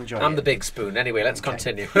enjoy it. I'm the big spoon. Anyway, let's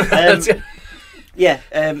continue. The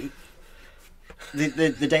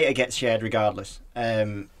data gets shared regardless.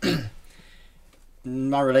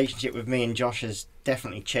 My relationship with me and Josh has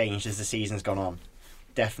definitely changed as the season's gone on.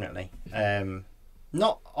 Definitely.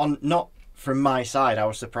 Not from my side. I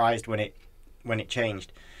was surprised when it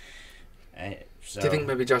changed. Do you think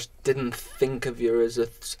maybe Josh didn't think of you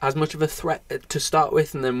as much of a threat to start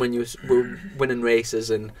with, and then when you were winning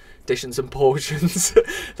races and dishing some portions,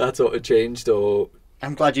 that sort of changed? Or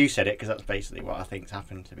I'm glad you said it, because that's basically what I think's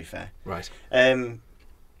happened, to be fair. Right.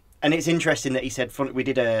 And it's interesting that he said we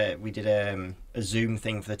did a Zoom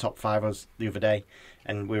thing for the top 5 the other day,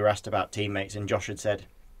 and we were asked about teammates, and Josh had said,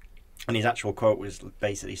 and his actual quote was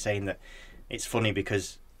basically saying that it's funny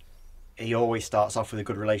because he always starts off with a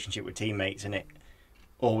good relationship with teammates, and it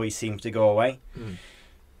always seems to go away.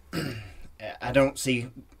 I don't see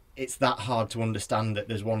it's that hard to understand that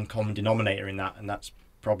there's one common denominator in that, and that's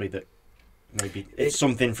probably that maybe it's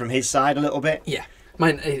something from his side a little bit. Yeah,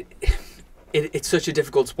 it's such a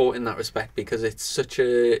difficult sport in that respect, because it's such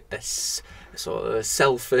a sort of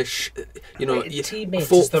selfish,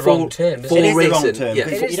 teammates is the wrong term. It is the wrong term. Yeah.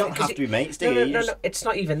 You don't have to be mates, do you? No, it's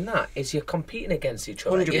not even that. It's you're competing against each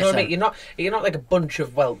other. 100%. You know what I mean? You're not like a bunch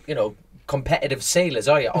of competitive sailors,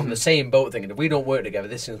 are you, on the same boat thinking, if we don't work together,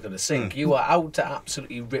 this thing's going to sink. You are out to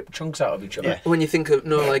absolutely rip chunks out of each other. Yeah. When you think of,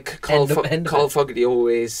 like Carl Fogarty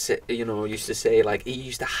always, used to say, like, he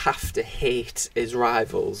used to have to hate his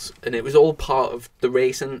rivals, and it was all part of the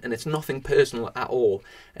racing, and it's nothing personal at all.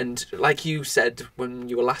 And like you said when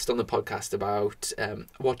you were last on the podcast about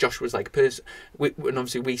what Josh was like, and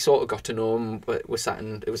obviously we sort of got to know him. We sat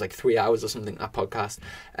in, it was like 3 hours or something, that podcast,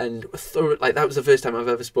 and that was the first time I've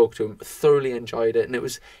ever spoke to him. Thoroughly enjoyed it, and it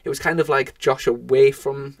was kind of like Josh away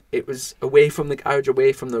from the garage,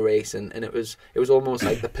 away from the racing, and it was almost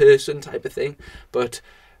like the person type of thing. But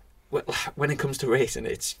when it comes to racing,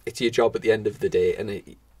 it's your job at the end of the day, and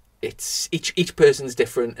it's each person's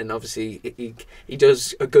different, and obviously he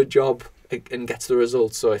does a good job and gets the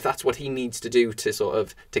results. So if that's what he needs to do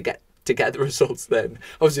to get the results, then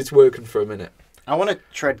obviously it's working for a minute. I want to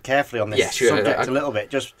tread carefully on this subject a little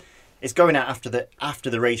bit. Just it's going out after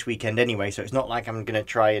the race weekend anyway, so it's not like I'm going to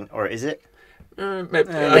try and, or is it?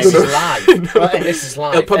 This is live. This is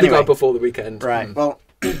live. It'll probably go out before the weekend. Right. Well.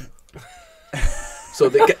 So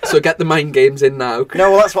get the mind games in now. No,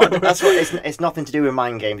 well, that's what. It's nothing to do with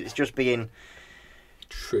mind games. It's just being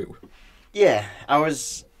true. Yeah, I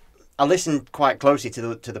listened quite closely to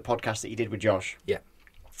the podcast that you did with Josh. Yeah,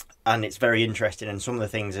 and it's very interesting, and some of the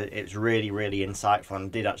things it's really, really insightful, and I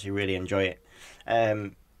did actually really enjoy it.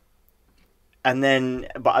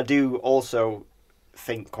 But I do also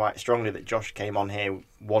think quite strongly that Josh came on here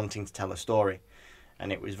wanting to tell a story,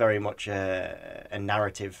 and it was very much a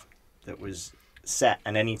narrative that was set,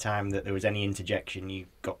 and any time that there was any interjection, you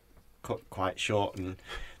got cut quite short, and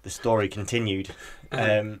the story continued.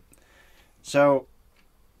 So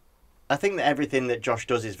I think that everything that Josh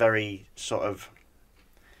does is very sort of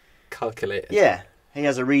calculated. Yeah. He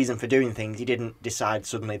has a reason for doing things. He didn't decide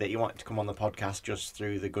suddenly that he wanted to come on the podcast just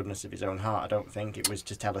through the goodness of his own heart. I don't think it was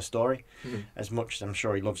to tell a story, as much as I'm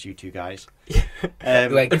sure he loves you two guys.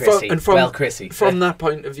 Chrissy. From that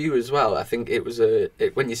point of view as well, I think it was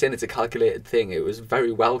when you're saying it's a calculated thing, it was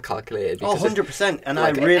very well calculated. 100%, and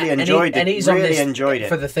I really enjoyed it. And he's enjoyed it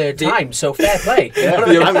for the third time, so fair play.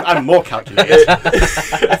 I'm more calculated.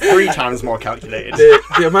 3 times more calculated.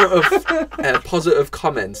 The amount of positive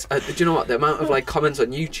comments. Do you know what? The amount of comments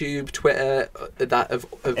on YouTube, Twitter that have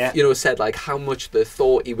said how much they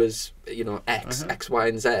thought he was X, Y,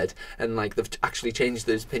 and Z, and they've actually changed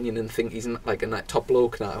their opinion and think he's in that top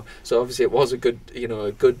bloke now. So obviously it was a good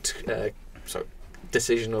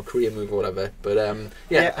decision or career move or whatever. But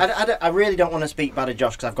I really don't want to speak bad of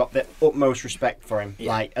Josh because I've got the utmost respect for him,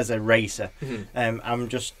 as a racer. I'm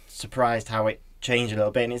just surprised how it changed a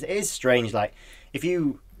little bit, and it is strange. If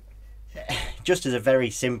you just as a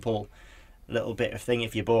very simple little bit of thing,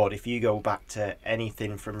 if you're bored, if you go back to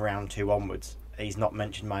anything from round 2 onwards, he's not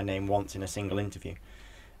mentioned my name once in a single interview.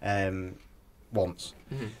 Once.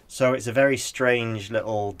 So it's a very strange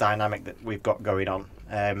little dynamic that we've got going on.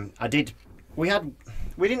 We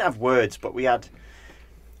didn't have words, but we had,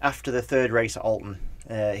 after the 3rd race at Alton,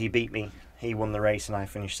 he beat me. He won the race and I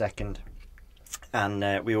finished 2nd.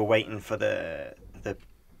 And we were waiting for the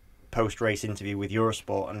post-race interview with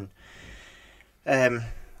Eurosport, and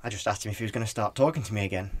I just asked him if he was going to start talking to me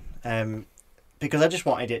again, because I just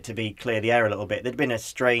wanted it to be clear the air a little bit. There'd been a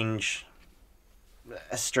strange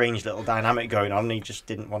little dynamic going on, and he just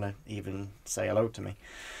didn't want to even say hello to me.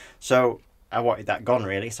 So I wanted that gone,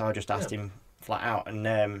 really. So I just asked him flat out, and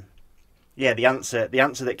the answer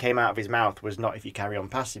that came out of his mouth was not if you carry on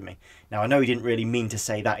passing me. Now I know he didn't really mean to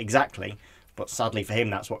say that exactly, but sadly for him,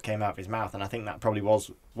 that's what came out of his mouth, and I think that probably was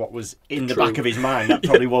what was in the back of his mind. That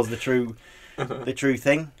probably was the true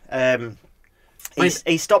thing.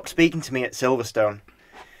 He stopped speaking to me at Silverstone.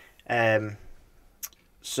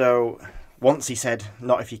 So once he said,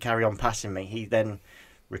 "Not if you carry on passing me," he then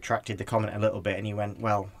retracted the comment a little bit, and he went,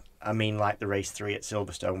 "Well, I mean like the race 3 at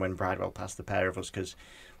Silverstone when Bridewell passed the pair of us because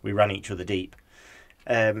we ran each other deep."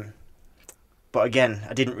 But again,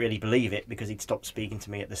 I didn't really believe it because he'd stopped speaking to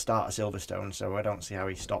me at the start of Silverstone, so I don't see how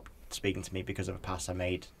he stopped speaking to me because of a pass I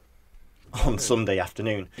made on Sunday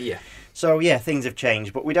afternoon. Yeah. So yeah, things have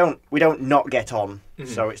changed, but we don't not get on.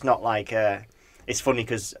 So it's not like it's funny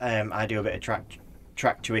because I do a bit of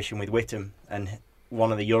track tuition with Whittam, and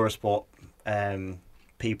one of the Eurosport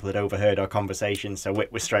people had overheard our conversation, so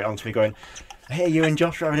Whit was straight on to me going, "Hey, you and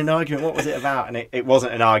Josh were having an argument. What was it about?" And it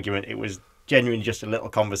wasn't an argument. It was genuinely just a little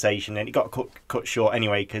conversation, and it got cut short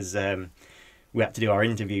anyway because we had to do our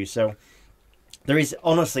interview. So there is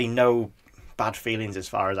honestly no bad feelings as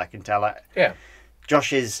far as I can tell.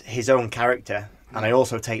 Josh is his own character, and I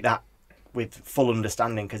also take that with full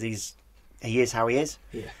understanding because he is how he is.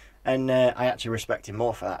 Yeah. And I actually respect him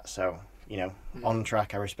more for that. So, on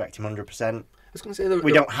track, I respect him 100%. I was going to say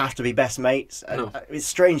we don't have to be best mates. No. It's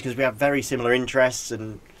strange because we have very similar interests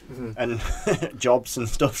and jobs and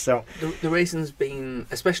stuff. So the racing's been,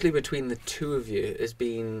 especially between the two of you, has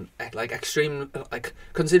been like extreme. Like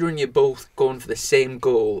considering you're both going for the same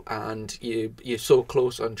goal and you're so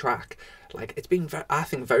close on track. Like it's been, I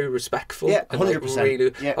think, very respectful. Yeah, 100%. Like,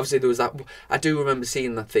 really, yeah. Obviously, there was that. I do remember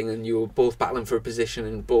seeing that thing, and you were both battling for a position,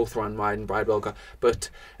 and both ran wide, and Bridewell got.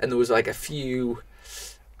 And there was like a few.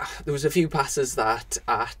 There was a few passes that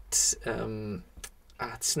at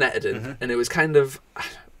Snetterton, and it was kind of.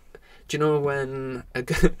 Do you know when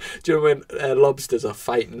lobsters are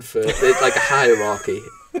fighting for like a hierarchy?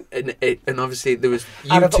 And obviously there was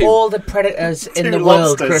you out of two. all the predators in the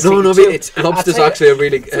lobsters. world. Lobsters are actually a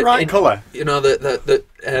really it's the right colour. You know that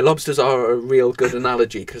lobsters are a real good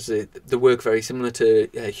analogy because they work very similar to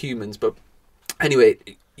humans. But anyway,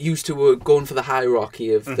 used to going for the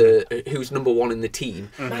hierarchy of the who's number one in the team,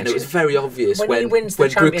 and it was very obvious when he wins the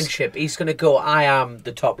championship, he's going to go, "I am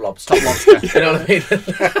the top lobster." Top lobster. You know what I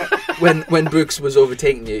mean? when Brookes was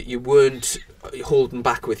overtaking you, you weren't holding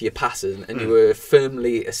back with your passing, and you were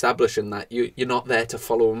firmly establishing that you're not there to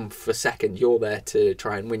follow him for second. You're there to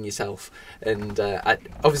try and win yourself. And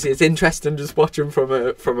obviously, it's interesting just watching from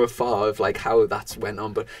afar of like how that's went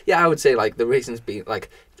on. But yeah, I would say like the racing's been like.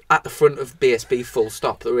 At the front of BSB, full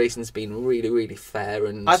stop. The racing's been really, really fair,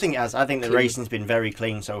 and I think it has. I think the racing's been very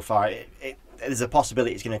clean so far. There's a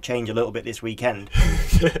possibility it's going to change a little bit this weekend,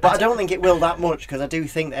 but I don't think it will that much because I do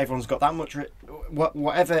think that everyone's got that much.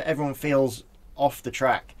 Whatever everyone feels off the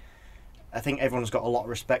track, I think everyone's got a lot of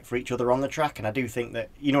respect for each other on the track, and I do think that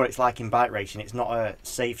what it's like in bike racing. It's not a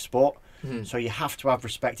safe sport, so you have to have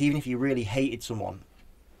respect, even if you really hated someone.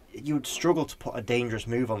 You would struggle to put a dangerous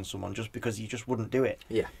move on someone just because you just wouldn't do it.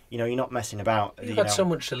 Yeah. You're not messing about. You've got so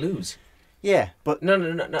much to lose. Yeah, but no,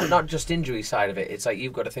 not just injury side of it. It's like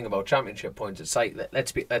you've got to think about championship points. It's like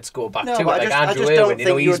let's go back to it. Like Andrew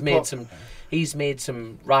Irwin, he's made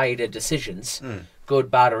some rider decisions,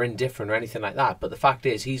 good, bad, or indifferent, or anything like that. But the fact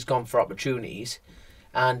is, he's gone for opportunities,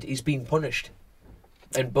 and he's been punished,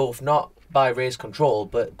 and both not by race control,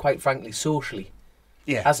 but quite frankly, socially.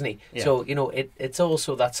 Yeah. Hasn't he? Yeah. So, it's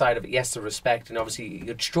also that side of it. Yes, the respect, and obviously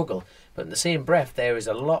you'd struggle. But in the same breath, there is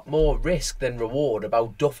a lot more risk than reward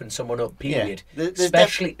about duffing someone up, period. Yeah.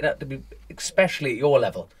 Especially at your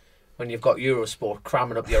level, when you've got Eurosport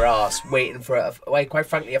cramming up your arse, waiting for, quite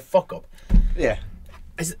frankly, a fuck-up. Yeah.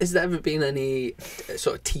 Has there ever been any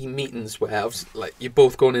sort of team meetings where like you're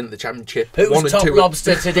both going into the championship? Who's top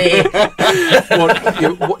lobster today? 1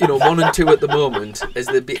 and 2 at the moment. Has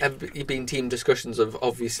there been team discussions of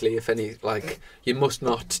obviously if any like you must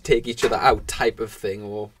not take each other out type of thing,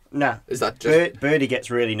 or no? Is that just Birdie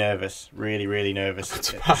gets really nervous, really nervous.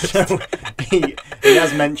 So he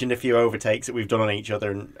has mentioned a few overtakes that we've done on each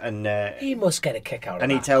other, and he must get a kick out of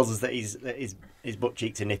and that. he tells us that his butt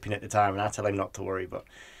cheeks are nipping at the time, and I tell him not to worry. But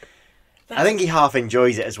I think he half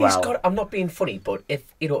enjoys it as well. I'm not being funny, but if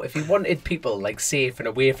he wanted people like safe and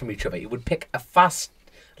away from each other, he would pick a fast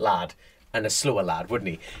lad and a slower lad, wouldn't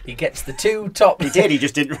he? He gets the two top. He did. He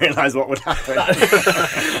just didn't realise what would happen.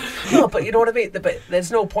 No, but you know what I mean. But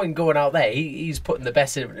there's no point going out there. He's putting the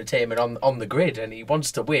best entertainment on the grid, and he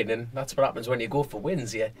wants to win, and that's what happens when you go for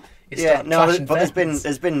wins. But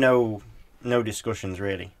there's been no discussions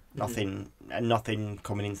really. Nothing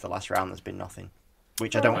coming into the last round. There's been nothing,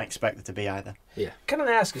 which I don't expect there to be either. Yeah. Can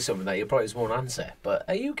I ask you something that you probably won't answer? But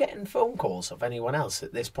are you getting phone calls of anyone else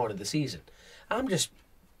at this point of the season? I'm just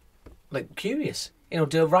curious.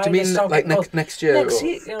 Do riders start like next year? Next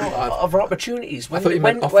year, of opportunities. I thought you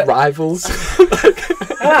meant rivals.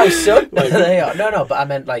 Hello, son. They are. No, but I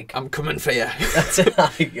meant like I'm coming for you. That's it.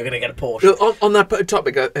 You're gonna get a Porsche. On that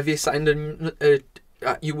topic, have you signed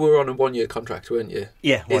you were on a 1-year contract, weren't you?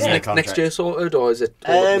 Yeah, 1-year contract. Next year sorted, or is it?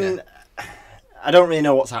 I don't really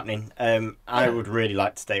know what's happening. I would really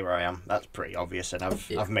like to stay where I am. That's pretty obvious, and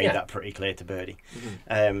I've made that pretty clear to Birdie.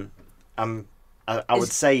 I would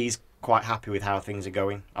say he's quite happy with how things are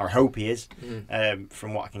going. I hope he is.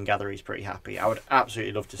 From what I can gather, he's pretty happy. I would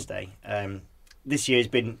absolutely love to stay. This year's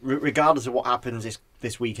been, regardless of what happens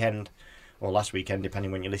this weekend, or last weekend,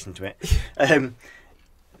 depending when you listen to it,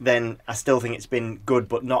 then I still think it's been good,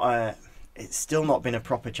 but it's still not been a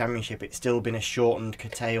proper championship. It's still been a shortened,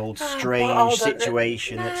 curtailed, strange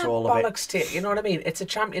situation. That's all of it. You know what I mean? It's a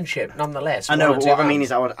championship, nonetheless. I know, but what I mean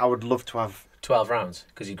is I would love to have 12 rounds,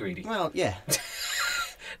 because you're greedy. Well, yeah.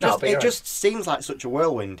 Just seems like such a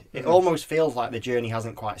whirlwind. It almost feels like the journey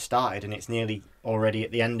hasn't quite started, and it's nearly already at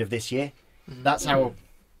the end of this year. That's how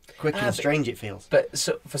quick and strange it feels. But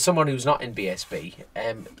for someone who's not in BSB,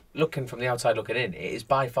 looking from the outside looking in, it has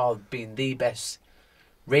by far been the best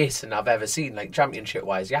racing I've ever seen, like championship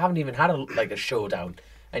wise. You haven't even had a showdown,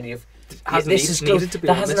 and this is close.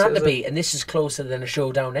 There hasn't had to be, and this is closer than a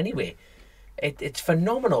showdown anyway. It's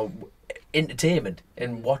phenomenal entertainment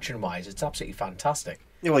and watching wise. It's absolutely fantastic.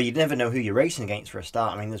 Yeah, well, you'd never know who you're racing against for a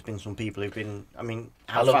start. I mean, there's been some people who've been... I mean,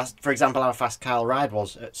 for example, how fast Kyle Ryde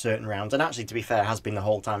was at certain rounds. And actually, to be fair, has been the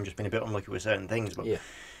whole time, just been a bit unlucky with certain things. But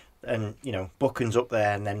and, you know, Buchan's up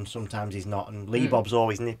there, and then sometimes he's not. And Lee Bob's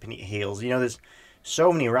always nipping at your heels. You know, there's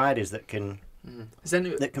so many riders that can...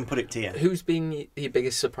 that can put it to you. Who's been your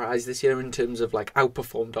biggest surprise this year in terms of, like,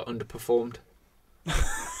 outperformed or underperformed?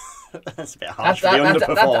 That's a bit harsh for the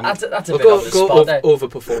underperformed. That's a bit on the spot there.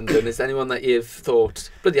 Overperformed then. Is there anyone that you've thought,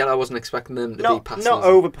 but yeah, I wasn't expecting them to be passing? Not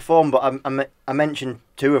overperformed, but I mentioned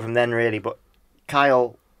two of them then really, but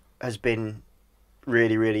Kyle has been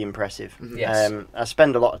really, really impressive. Yes. I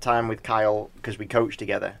spend a lot of time with Kyle because we coach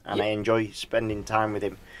together, and I enjoy spending time with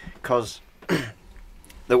him because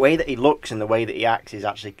the way that he looks and the way that he acts is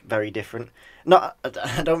actually very different. I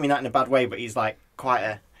don't mean that in a bad way, but he's like quite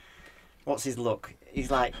a... What's his look? He's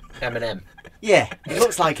like Eminem. Yeah, he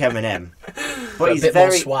looks like Eminem, but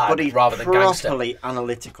he's rather than properly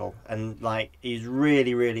analytical, and like he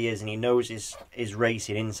really, really is, and he knows his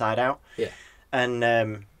racing inside out. Yeah, and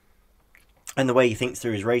the way he thinks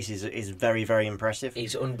through his races is very, very impressive.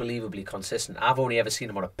 He's unbelievably consistent. I've only ever seen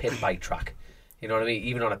him on a pit bike track. You know what I mean?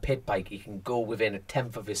 Even on a pit bike, he can go within a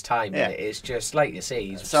tenth of his time. Yeah. And it's just like you say,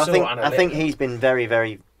 he's so analytical. I think he's been very,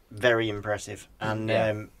 very, very impressive, and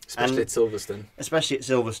especially at Silverstone.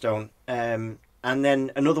 And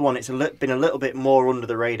then another one, it's been a little bit more under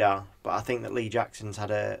the radar, but I think that Lee Jackson's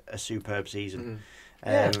had a superb season.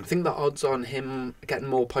 I think the odds on him getting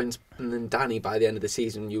more points than Danny by the end of the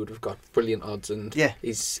season, you would have got brilliant odds. And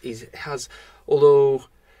although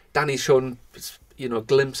Danny's shown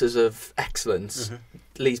glimpses of excellence,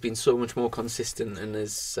 Lee's been so much more consistent and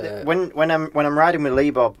is. When I'm riding with Lee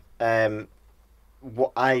Bob.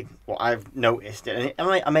 What I've noticed, and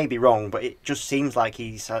I may be wrong, but it just seems like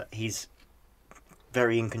he's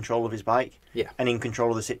very in control of his bike, and in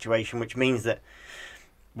control of the situation, which means that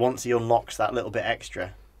once he unlocks that little bit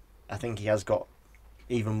extra, I think he has got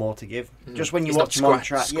even more to give. Just when you watch him on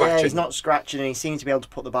track, he's not scratching, and he seems to be able to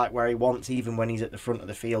put the bike where he wants, even when he's at the front of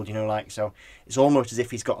the field. So it's almost as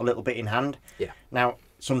if he's got a little bit in hand. Yeah. Now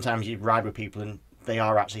sometimes you ride with people and they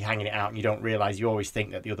are actually hanging it out, and you don't realise. You always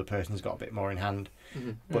think that the other person's got a bit more in hand,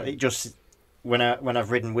 but it just when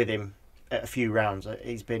I've ridden with him at a few rounds,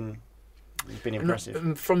 he's been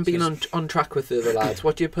impressive. From being on track with the other lads,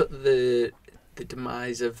 what do you put the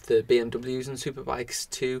demise of the BMWs and Superbikes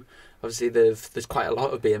to? Obviously, there's quite a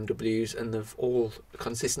lot of BMWs, and they've all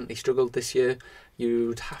consistently struggled this year.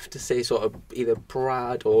 You'd have to say sort of either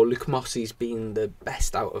Brad or Luke Mossey's been the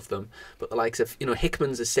best out of them. But the likes of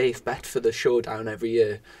Hickman's a safe bet for the showdown every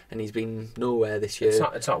year, and he's been nowhere this year.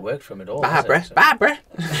 It's not worked for him at all. Barbara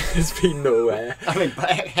has been nowhere. I mean,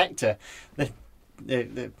 Hector,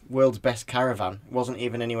 the world's best caravan, wasn't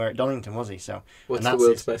even anywhere at Donington, was he? So what's the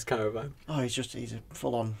world's best caravan? Oh, he's a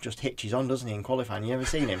full on just hitches on, doesn't he, in qualifying? You ever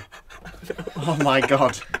seen him? Oh my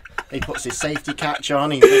God. He puts his safety catch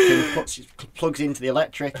on, he plugs into the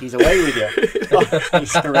electric, he's away with you. Oh,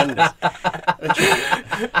 he's horrendous.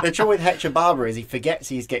 The trouble with Hector Barber is he forgets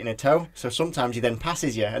he's getting a tow, so sometimes he then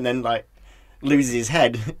passes you and then loses his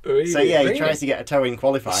head. Really? So yeah, he tries to get a tow in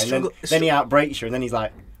qualifying, and then he outbrakes you, and then he's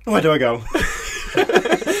like, where do I go?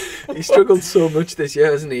 He struggled so much this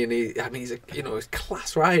year, hasn't he? And he's a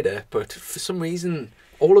class rider, but for some reason,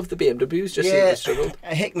 all of the BMWs just seem to struggle.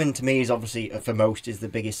 Hickman to me is obviously, for most, is the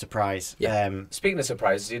biggest surprise. Yeah. Speaking of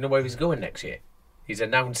surprises, do you know where he's going next year? He's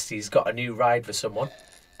announced he's got a new ride for someone.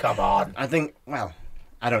 Come on. I think, well,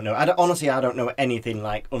 I don't know. Honestly, I don't know anything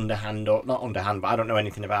like underhand or not underhand, but I don't know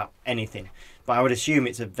anything about anything. But I would assume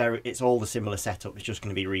it's all the similar setup. It's just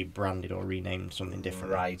going to be rebranded or renamed something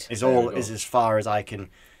different. Right. Is as far as I can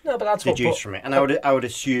deduce from it. And I would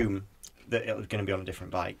assume that it was going to be on a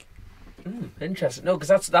different bike. Interesting. No,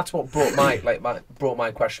 because that's what brought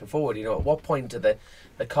my question forward. You know, at what point do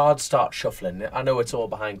the cards start shuffling? I know it's all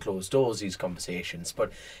behind closed doors, these conversations,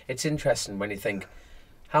 but it's interesting when you think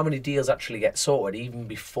how many deals actually get sorted even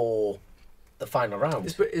before the final round.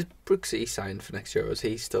 Is Brooksy signed for next year, or is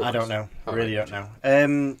he still? I don't know. I really don't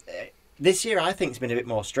know. This year, I think it's been a bit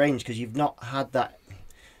more strange because you've not had that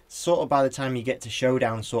sort of. By the time you get to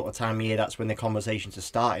showdown sort of time of year, that's when the conversations are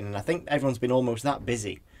starting, and I think everyone's been almost that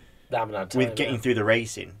busy with getting through the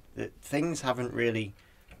racing that things haven't really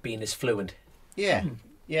been as fluent. Yeah,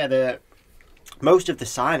 yeah. Most of the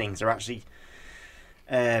signings are actually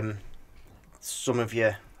some of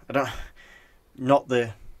your not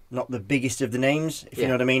the biggest of the names, if you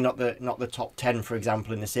know what I mean. Not the top 10, for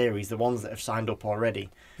example, in the series. The ones that have signed up already.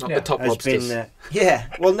 Not the top lobsters.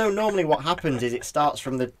 Well, no. Normally, what happens is it starts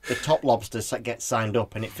from the top lobsters that get signed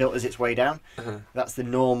up, and it filters its way down. That's the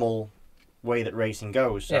normal way that racing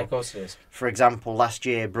goes. So, yeah, of course it is. For example, last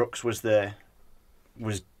year Brookes was the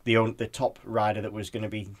top rider that was going to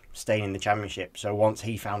be staying in the championship. So once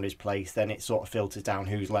he found his place, then it sort of filters down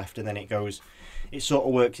who's left, and then it sort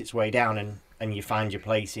of works its way down, and you find your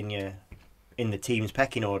place in the team's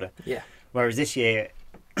pecking order. Yeah. Whereas this year,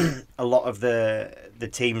 a lot of the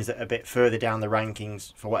teams that are a bit further down the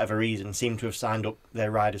rankings for whatever reason seem to have signed up their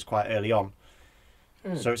riders quite early on.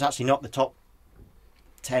 So it's actually not the top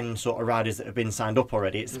 10 sort of riders that have been signed up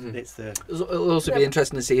already. It's the. It'll also be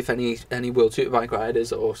interesting to see if any World Superbike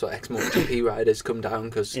riders or sort of ex-MotoGP riders come down,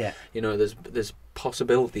 because you know there's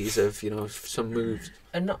possibilities of some moves.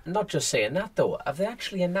 And not just saying that though. Have they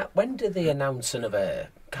actually when do they announce another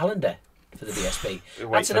calendar for the BSB?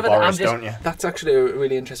 That's another Boris, don't you? That's actually a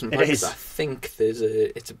really interesting point. It is. I think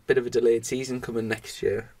it's a bit of a delayed season coming next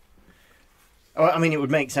year. Oh, I mean, it would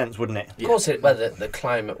make sense, wouldn't it? Of course, whether the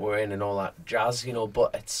climate we're in and all that jazz,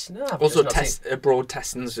 but it's also abroad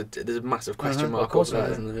testings. There's a massive question mark over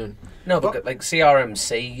that, isn't there? No, but like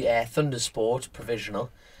CRMC, Thundersport,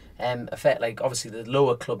 provisional. Like obviously the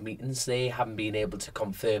lower club meetings, they haven't been able to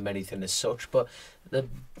confirm anything as such, but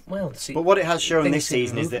but what it has shown this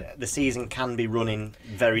season is that the season can be run in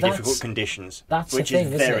very difficult conditions, which is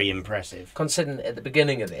very impressive. Considering at the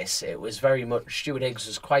beginning of this, it was very much Stuart Higgs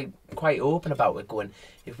was quite open about it, going,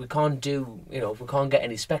 if we can't if we can't get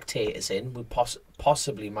any spectators in, we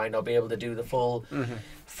possibly might not be able to do the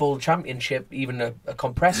full championship, even a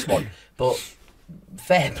compressed one, but.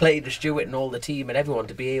 Fair play to Stuart and all the team and everyone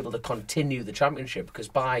to be able to continue the championship, because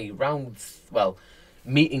by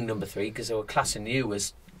meeting number 3, because they were classing you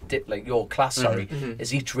as your class,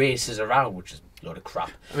 as each race is around, which is a load of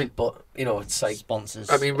crap. I mean, but it's like sponsors.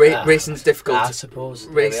 I mean, racing's difficult. I suppose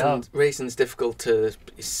racing's difficult to.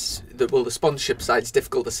 The sponsorship side's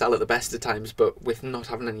difficult to sell at the best of times, but with not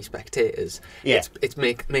having any spectators, it's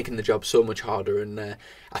making the job so much harder. And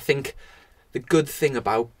I think the good thing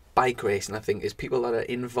about bike racing, I think, is people that are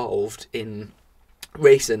involved in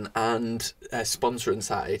racing and sponsoring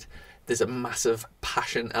side. There's a massive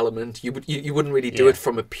passion element. You wouldn't really do it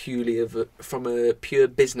from a pure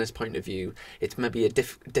business point of view. It's maybe a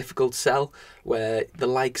difficult sell, where the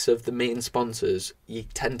likes of the main sponsors, you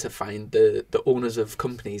tend to find the owners of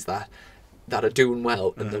companies that are doing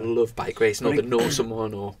well and they love bike racing, or they know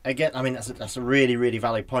someone. Or again, I mean, that's a really, really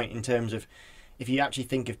valid point in terms of if you actually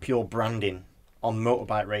think of pure branding on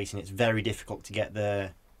motorbike racing, it's very difficult to get the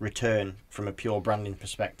return from a pure branding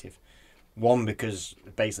perspective. One, because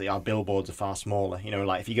basically our billboards are far smaller.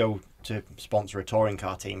 Like if you go to sponsor a touring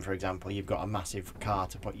car team, for example, you've got a massive car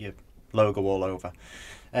to put your logo all over.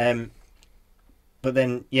 But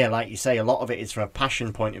then, like you say, a lot of it is from a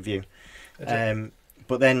passion point of view.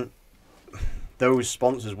 But then those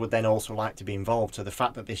sponsors would then also like to be involved. So the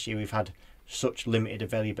fact that this year we've had such limited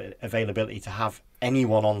availability to have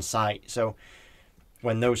anyone on site, so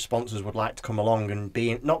when those sponsors would like to come along and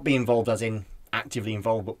not be involved as in actively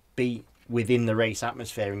involved, but be within the race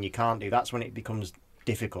atmosphere, and you can't do, that's when it becomes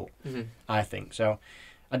difficult, I think. So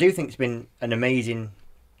I do think it's been an amazing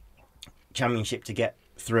championship to get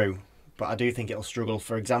through, but I do think it'll struggle.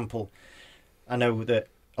 For example, I know that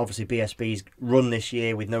obviously BSB's run this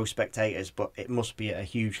year with no spectators, but it must be a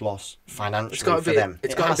huge loss financially for them.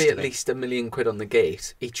 It's got to be at least £1 million on the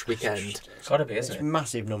gate each weekend. It's got to be, isn't it? It's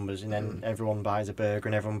massive numbers, and then everyone buys a burger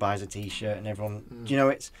and everyone buys a T-shirt and everyone,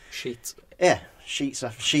 it's sheets. Yeah, sheets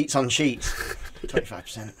on sheets.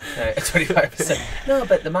 25%. 25%. No,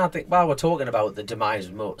 but the mad thing, while we're talking about the demise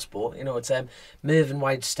of motorsport, you know, it's Mervyn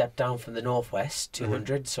White stepped down from the Northwest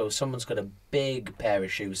 200, so someone's got a big pair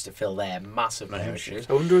of shoes to fill their massive pair of shoes.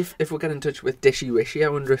 I wonder if we'll get in touch with Dishy Wishy. I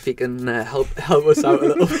wonder if he can help us out a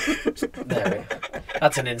little. There we go.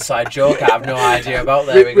 That's an inside joke I have no idea about.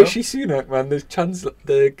 There we go. Rishi Sunak, man,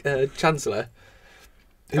 the Chancellor.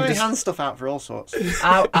 He hands stuff out for all sorts.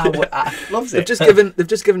 Loves it. They've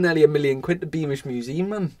just given nearly £1 million to Beamish Museum,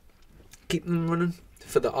 man. Keep them running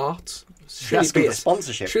for the arts. Surely for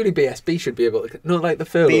sponsorship. Surely BSB should be able to. No, like the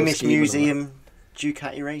furlough Beamish Museum,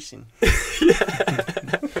 Ducati Racing.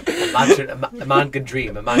 A man can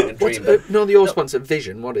dream. A man can dream. No, the all sponsor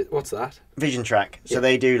Vision. What's that? Vision Track. So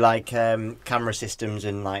they do like camera systems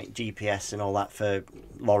and like GPS and all that for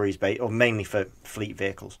lorries, or mainly for fleet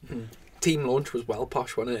vehicles. Mm. Team launch was well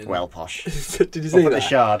posh, wasn't it? Well posh. Did you see that? The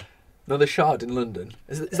Shard. No, the Shard in London.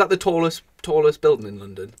 Is that the tallest building in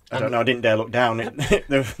London? I don't know. I didn't dare look down.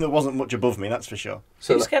 There wasn't much above me, that's for sure.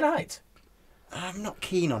 So you scared of heights? I'm not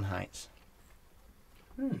keen on heights.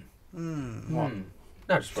 What? No,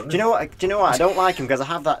 just do you know what? I don't like them because I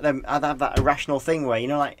have that irrational thing where, you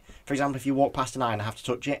know, like, for example, if you walk past an iron, I have to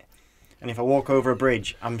touch it. And if I walk over a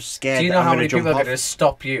bridge, I'm scared. Do you know how many people are going to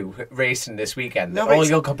stop you racing this weekend? No, all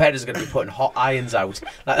your competitors are going to be putting hot irons out.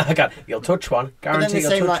 You'll touch one, guarantee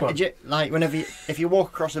you'll touch one. Like whenever if you walk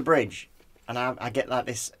across a bridge, and I get like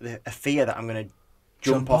a fear that I'm going to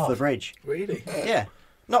jump off the bridge. Really? Yeah.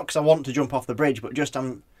 Not because I want to jump off the bridge, but just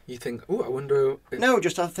You think, oh, I wonder. No,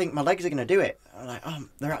 just I think my legs are going to do it. I'm like, oh,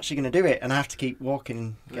 they're actually going to do it, and I have to keep walking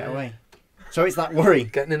and get away. So it's that worry.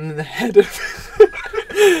 Getting in the head of.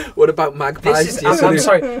 What about magpies?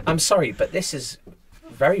 I'm sorry, but this is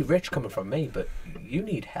very rich coming from me, but you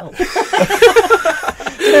need help. Do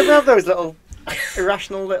you ever have those little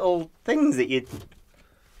irrational little things that you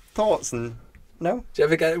thoughts and no? Do you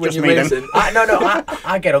ever get it when you're racing?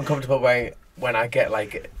 I get uncomfortable when I get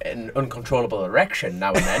like an uncontrollable erection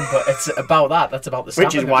now and then, but it's about that. That's about the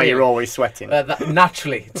Which is why you're always sweating.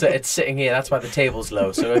 Naturally, it's sitting here. That's why the table's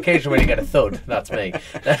low. So occasionally when you get a thud, that's me.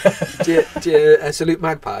 do you salute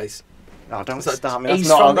magpies? No, don't start me. That's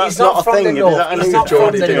not a thing. He's not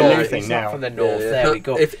from the north. There we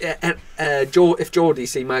go. If Geordie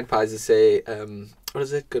see magpies and say, what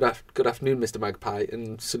is it? Good afternoon, Mr. Magpie,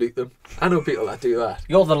 and salute them. I know people that do that.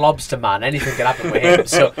 You're the lobster man. Anything can happen with him.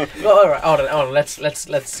 So, all right, hold on. Let's.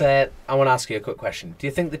 I want to ask you a quick question. Do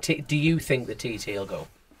you think the TT will go?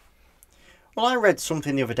 Well, I read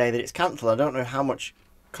something the other day that it's cancelled. I don't know how much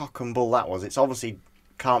cock and bull that was. It's obviously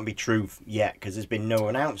can't be true yet because there's been no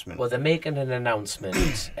announcement. Well, they're making an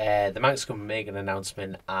announcement. The Manx Company make an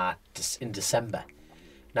announcement in December.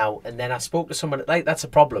 Now, and then I spoke to someone, like, that's a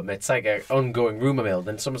problem. It's like an ongoing rumour mill.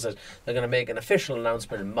 Then someone says they're going to make an official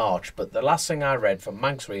announcement in March. But the last thing I read from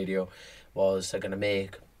Manx Radio was they're going to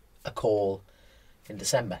make a call in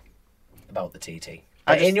December about the TT.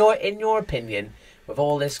 In your opinion, with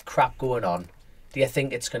all this crap going on, do you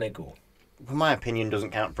think it's going to go? Well, my opinion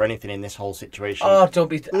doesn't count for anything in this whole situation. Oh, don't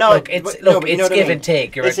be... it's give and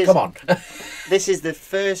take. Come on. This is the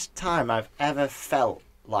first time I've ever felt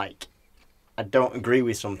like I don't agree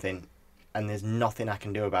with something and there's nothing I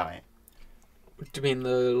can do about it. Do you mean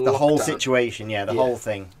the whole situation? Yeah, the whole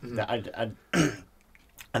thing. Mm-hmm.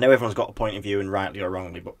 I know everyone's got a point of view, and rightly or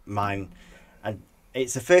wrongly, but mine...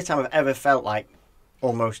 it's the first time I've ever felt like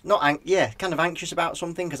almost... kind of anxious about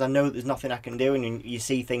something because I know there's nothing I can do, and you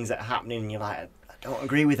see things that are happening and you're like, I don't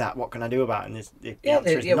agree with that, what can I do about it? And the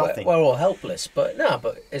answer is nothing. We're all helpless, but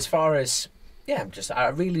as far as... I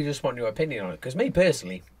really just want your opinion on it, because me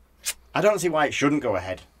personally... I don't see why it shouldn't go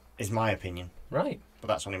ahead, is my opinion. Right. But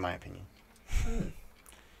that's only my opinion.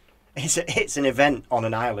 It's an event on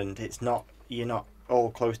an island. You're not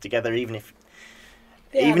all close together, even if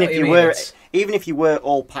you were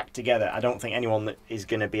all packed together. I don't think anyone that is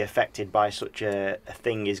going to be affected by such a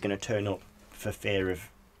thing is going to turn up for fear of...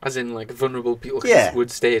 As in, like, vulnerable people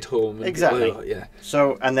would stay at home. And exactly.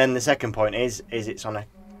 So, and then the second point is it's on a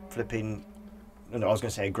flipping... No, I was going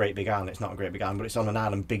to say a great big island. It's not a great big island, but it's on an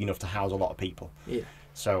island big enough to house a lot of people. Yeah.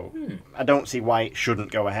 So I don't see why it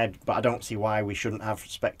shouldn't go ahead, but I don't see why we shouldn't have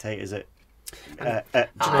spectators at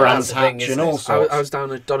Brands Hatch and all sorts. I was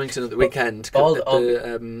down at Donington at the weekend at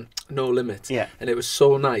the No Limit, and it was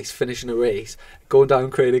so nice finishing a race, going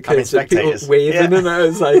down Crane Kids and people waving, and I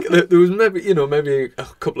was like, there was maybe a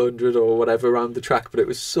couple hundred or whatever around the track, but it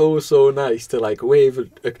was so nice to like wave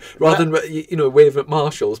rather than wave at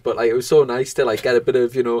marshals, but like it was so nice to like get a bit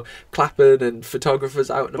of clapping and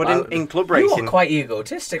photographers out and about. But in club racing, you're quite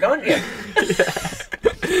egotistic, aren't you?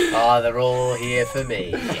 Oh, they're all here for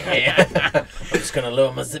me. I'm just going to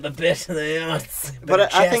lower my zip a bit.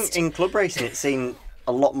 But I think in club racing, it's seen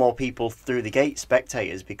a lot more people through the gate,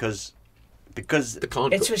 spectators, because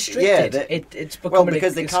it's restricted. Yeah, it's becoming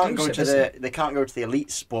because they can't go to the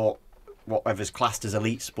elite sport, whatever's classed as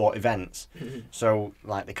elite sport events. Mm-hmm. So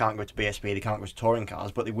like they can't go to BSB, they can't go to touring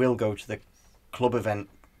cars, but they will go to the club event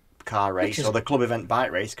car race or the club event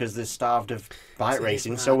bike race because they're starved of bike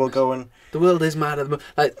racing. So we'll go and the world is mad at the moment.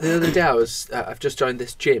 Like the other day, I've just joined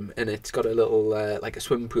this gym and it's got a little like a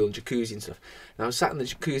swimming pool and jacuzzi and stuff. And I was sat in the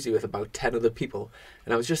jacuzzi with about 10 other people,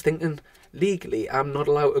 and I was just thinking, legally, I'm not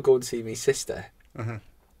allowed to go and see my sister. Mm-hmm.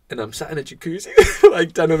 And I'm sat in a jacuzzi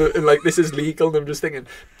like 10 other, and like this is legal. And I'm just thinking,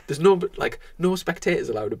 there's no spectators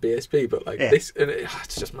allowed at BSB, but this, and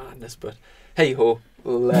it's just madness. But hey ho.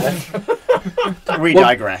 We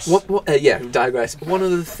digress. Digress. One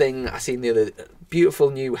other thing I seen the other beautiful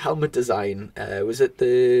new helmet design was it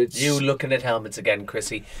the you looking at helmets again,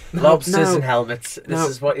 Chrissy? Lobsters and helmets. This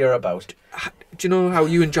is what you're about. Do you know how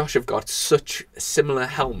you and Josh have got such similar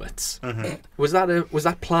helmets? Mm-hmm. Was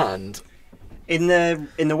that planned? In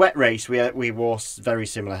the wet race, we wore very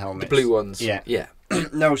similar helmets. The blue ones. Yeah.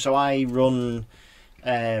 No, so I run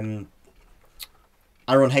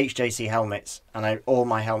HJC helmets, and all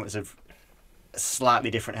my helmets have slightly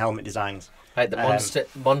different helmet designs. Like the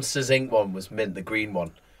Monsters Inc. one was mint, the green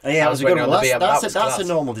one. Yeah, that was a good one. That's a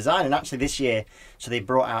normal design, and actually this year, so they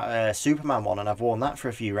brought out a Superman one, and I've worn that for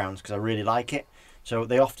a few rounds because I really like it. So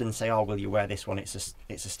they often say, "Oh, will you wear this one? It's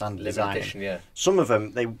a standard design." Edition, yeah. Some of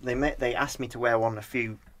them they asked me to wear one a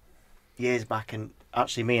few years back, and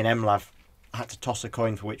actually me and Emlav had to toss a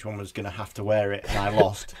coin for which one was going to have to wear it, and I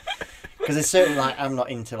lost. Because there's certain, like, I'm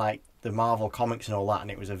not into like the Marvel comics and all that,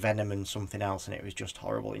 and it was a Venom and something else, and it was just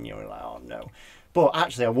horrible, and you were like, oh no. But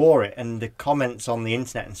actually I wore it, and the comments on the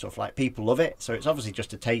internet and stuff, like, people love it, so it's obviously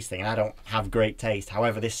just a taste thing, and I don't have great taste.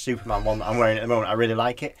 However, this Superman one that I'm wearing at the moment, I really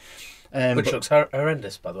like it. Which looks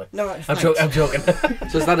horrendous, by the way. No, I'm joking.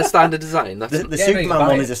 So is that a standard design? The Superman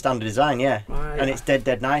one is a standard design, yeah. Right. And it's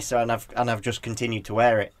dead nice. So and I've just continued to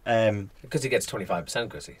wear it. Because he gets 25%,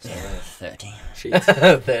 Chrissy. So 30.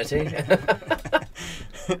 30.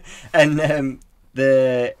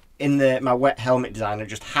 And my wet helmet design, it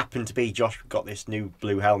just happened to be Josh got this new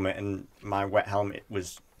blue helmet, and my wet helmet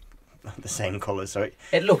was the same colour, so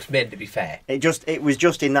it looked mint, to be fair. It was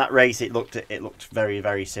just in that race. It looked very,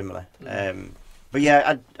 very similar. But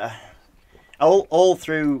yeah, all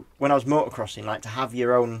through when I was motocrossing, like, to have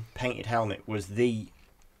your own painted helmet was the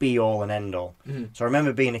be all and end all. Mm-hmm. So I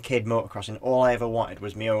remember being a kid motocrossing, all I ever wanted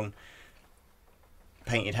was my own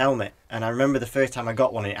painted helmet. And I remember the first time I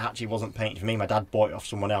got one, and it actually wasn't painted for me. My dad bought it off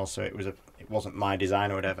someone else, so it wasn't my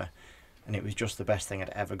design or whatever. And it was just the best thing I'd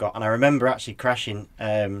ever got. And I remember actually crashing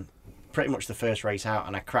pretty much the first race out,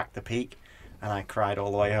 and I cracked the peak, and I cried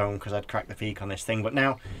all the way home because I'd cracked the peak on this thing. But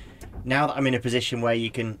now that I'm in a position where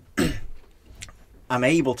you can I'm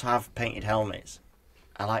able to have painted helmets,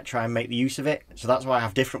 I like try and make the use of it. So that's why I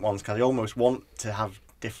have different ones, because I almost want to have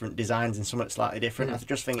different designs and something slightly different. I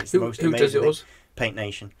just think it's the most amazing. Who does yours? Paint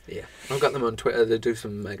Nation. Yeah, I've got them on Twitter. They do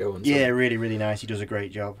some mega ones. Yeah, really, really nice. He does a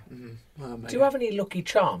great job. Mm-hmm. Well, do you have any lucky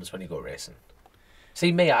charms when you go racing?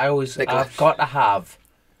 See, me, I've got to have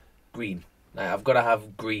green. I've got to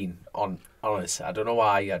have green on us. I don't know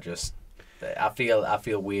why. I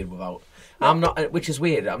feel weird without. I'm not, which is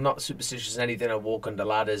weird. I'm not superstitious in anything. I walk under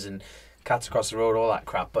ladders and cats across the road, all that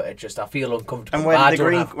crap. But I feel uncomfortable. And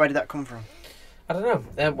where did that come from? I don't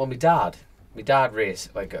know. Well, my dad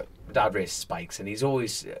raced spikes, and he's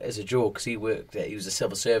always, as a joke, because he was a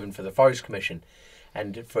civil servant for the Forest Commission.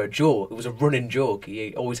 And for a joke, it was a running joke,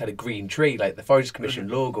 he always had a green tree, like the Forest Commission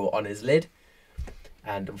logo, on his lid.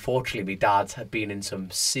 And unfortunately, my dad's had been in some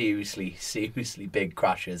seriously, seriously big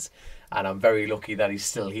crashes. And I'm very lucky that he's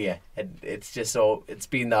still here. And it's just it's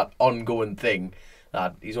been that ongoing thing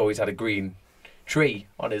that he's always had a green tree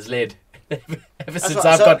on his lid. ever since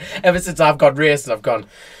I've gone racing, I've gone,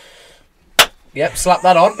 yep, slap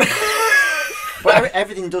that on. But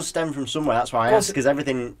everything does stem from somewhere. That's why I ask, because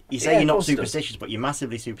everything, you say you're not superstitious, but you're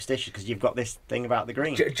massively superstitious because you've got this thing about the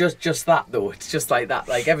green. Just that though. It's just like that.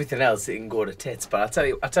 Like everything else, it can go to tits. But I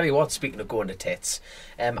tell you what. Speaking of going to tits,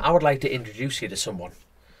 I would like to introduce you to someone.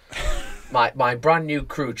 My brand new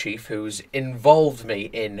crew chief, who's involved me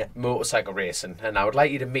in motorcycle racing, and I would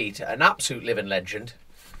like you to meet an absolute living legend,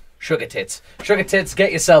 Sugar Tits. Sugar Tits,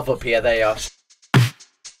 get yourself up here. There you are.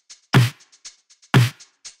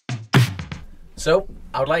 So,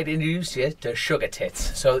 I would like to introduce you to Sugar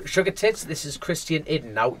Tits. So, Sugar Tits, this is Christian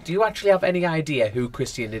Iddon. Now, do you actually have any idea who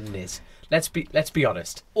Christian Iddon is? Let's be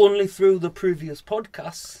honest. Only through the previous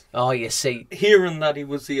podcasts. Oh, you see, hearing that he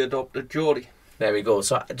was the adopted Geordie. There we go.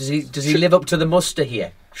 So does he live up to the muster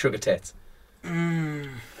here, Sugar Tits? I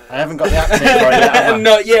haven't got the accent right yet.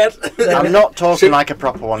 Not yet. I'm not talking like a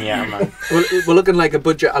proper one yet, man. We're looking like a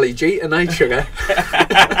budget Ali G tonight, Sugar.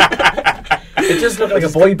 It does look like a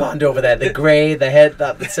boy band over there. The grey, the head.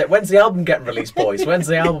 That's it. When's the album getting released, boys? When's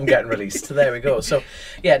the album getting released? There we go. So,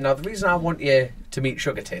 yeah. Now the reason I want you to meet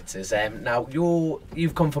Sugar Tits is now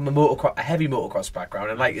you've come from a heavy motocross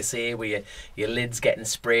background, and like you say, where your lids getting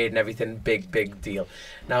sprayed and everything, big deal.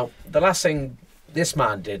 Now the last thing this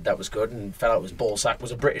man did that was good and felt it was ballsack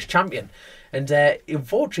was a British champion, and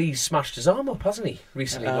unfortunately he smashed his arm up, hasn't he,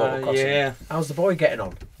 recently? Yeah. How's the boy getting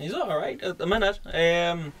on? He's all right at the minute.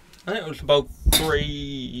 I think it was about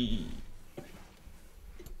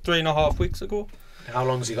 3.5 weeks ago. How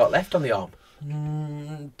long's he got left on the arm?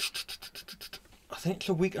 I think it's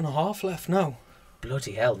a week and a half left now.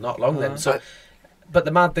 Bloody hell, not long then. So, but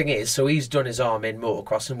the mad thing is, so he's done his arm in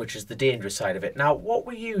motocrossing, which is the dangerous side of it. Now, what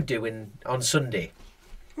were you doing on Sunday?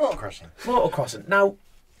 Motocrossing. Now,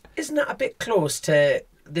 isn't that a bit close to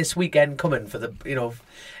this weekend coming for the,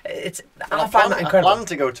 I find that incredible. I plan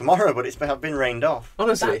to go tomorrow, but I've been rained off.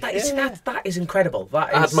 Honestly. That is incredible.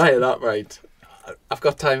 I admire that, right? I've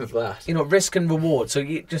got time for that. Risk and reward. So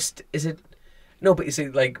you just, is it... No, but you see,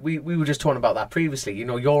 like, we were just talking about that previously.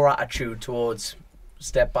 Your attitude towards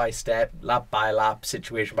step by step, lap by lap,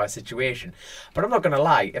 situation by situation. But I'm not going to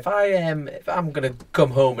lie. If I'm going to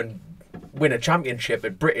come home and win a championship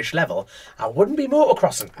at British level, I wouldn't be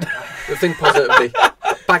motocrossing. Think positively.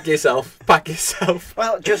 Back yourself.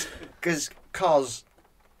 Well, just because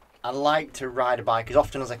I like to ride a bike as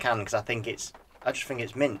often as I can, because I just think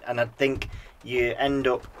it's mint, and I think you end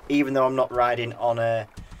up, even though I'm not riding on a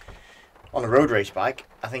road race bike,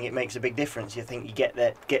 I think it makes a big difference. You think you get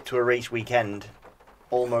to a race weekend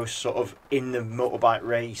almost sort of in the motorbike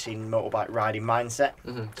riding mindset.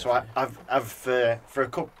 Mm-hmm. So I've for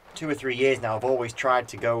 2 or 3 years now, I've always tried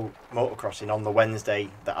to go motocrossing on the Wednesday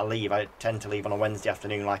that I leave. I tend to leave on a Wednesday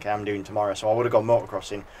afternoon like I am doing tomorrow. So I would have gone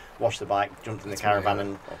motocrossing, washed the bike, jumped in the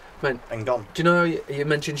caravan and gone. Do you know, you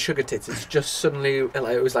mentioned Sugar Tits, it's just suddenly,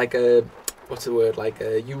 it was like a, what's the word, like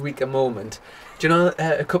a eureka moment. Do you know,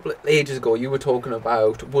 a couple of ages ago you were talking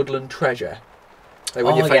about woodland treasure, like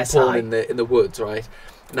when you find porn in the woods, right?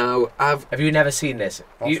 Now, have you never seen this?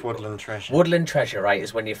 What's woodland treasure? Woodland treasure, right,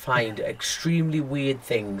 is when you find extremely weird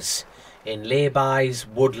things in laybys,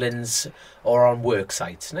 woodlands, or on work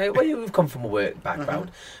sites. Now, we've come from a work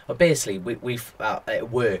background, but basically, we've at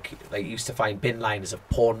work, like, used to find bin liners of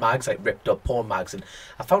porn mags, like ripped up porn mags, and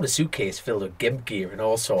I found a suitcase filled with gimp gear and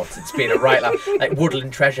all sorts. It's been a right like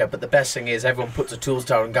woodland treasure. But the best thing is, everyone puts their tools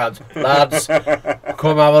down and goes, "Lads,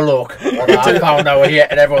 come have a look what I found out here,"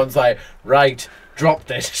 and everyone's like, "Right."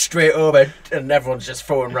 Dropped it straight over, and everyone's just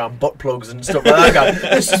throwing around butt plugs and stuff like that.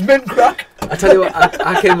 This is mint crack. I tell you what,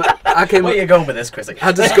 I came. Where are you going with this, Chrissy?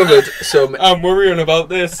 I discovered some. I'm worrying about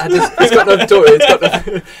this. It's got nothing to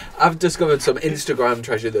it. I've discovered some Instagram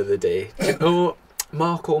treasure the other day. Do you know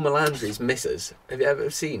Marco Melandri's missus? Have you ever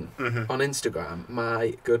seen on Instagram?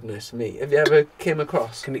 My goodness me! Have you ever came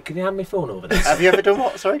across? Can you hand me phone over this? Have you ever done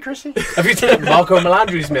what? Sorry, Chrissy. Have you done Marco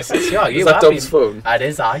Melandri's missus? Yeah, you. Is that Dom's phone? That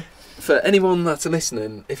is I. For anyone that's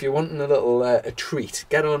listening, if you're wanting a little a treat,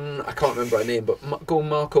 get on. I can't remember her name, but go on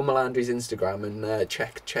Marco Melandri's Instagram and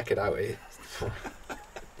check it out.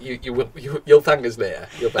 You'll thank us later.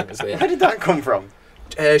 Where did that come from?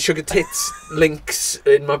 Sugar Tits links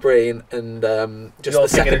in my brain, and just you're the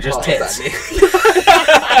second of just part tits. Of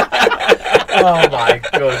that. Oh my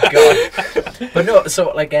good God! But no, so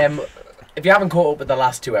like if you haven't caught up with the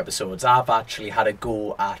last 2 episodes, I've actually had a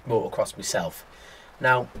go at motocross myself.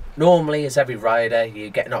 Now, normally, as every rider, you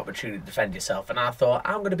get an opportunity to defend yourself, and I thought,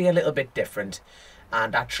 I'm going to be a little bit different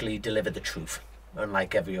and actually deliver the truth,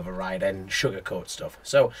 unlike every other rider, and sugarcoat stuff.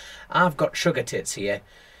 So, I've got Sugar Tits here,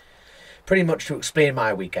 pretty much to explain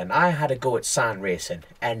my weekend. I had a go at sand racing,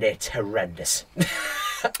 and it's horrendous.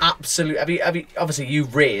 Absolutely. Have you, obviously,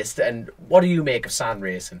 you've raced, and what do you make of sand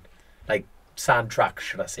racing? Like, sand tracks,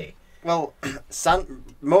 should I say? Well,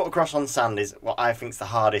 motocross on sand is what I think is the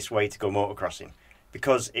hardest way to go motocrossing.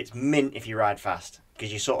 Because it's mint if you ride fast,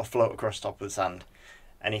 because you sort of float across the top of the sand.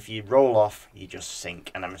 And if you roll off, you just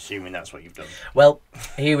sink, and I'm assuming that's what you've done. Well,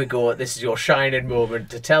 here we go. This is your shining moment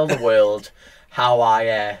to tell the world how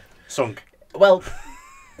I... Sunk. Well,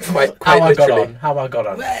 quite how I literally. got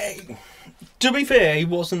on. To be fair, he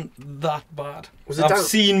wasn't that bad. I've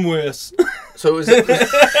seen worse. So was it...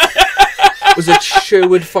 Was it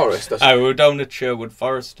Sherwood Forest? I were down at Sherwood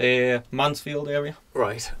Forest, Mansfield area.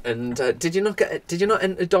 Right, and did you not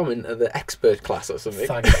enter Dom into the expert class or something?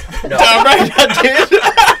 No. Damn right,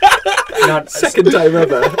 I did. Second time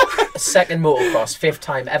ever. Second motocross, fifth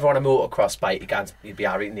time ever on a motocross bike. You'd be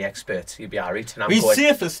alright in the experts. You'd be alright. He's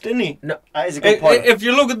safest, isn't he? No, that is a good point. If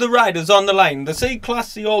you look at the riders on the line, the C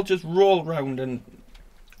class, they all just roll round and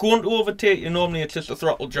going to overtake you. Normally, it's just a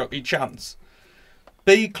throttle jockey chance.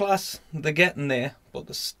 B class, they're getting there, but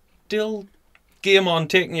they're still game on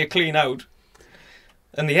taking you clean out.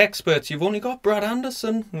 And the experts, you've only got Brad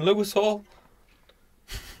Anderson and Lewis Hall.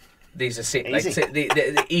 These are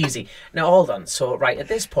easy. Now, hold on. So, right, at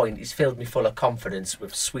this point, he's filled me full of confidence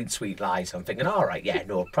with sweet, sweet lies. I'm thinking, all right, yeah,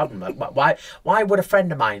 no problem. Why would a friend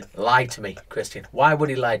of mine lie to me, Christian? Why would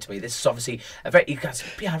he lie to me? This is obviously a very... You guys,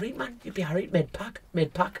 be all right, man. You'd be all right,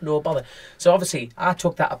 mid-pack, no bother. So, obviously, I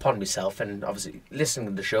took that upon myself, and obviously, listening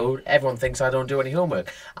to the show, everyone thinks I don't do any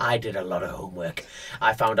homework. I did a lot of homework.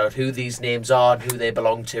 I found out who these names are and who they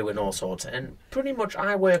belong to and all sorts. And pretty much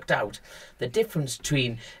I worked out the difference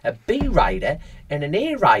between a B rider and an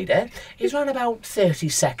A rider is around about 30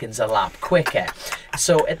 seconds a lap quicker.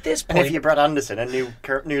 So at this point... And if you're Brad Anderson, a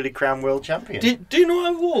newly crowned world champion. Do you know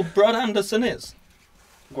how old Brad Anderson is?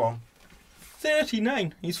 Go on.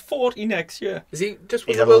 39. He's 40 next year. Is he just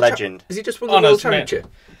He's a legend. Is he just won the world championship?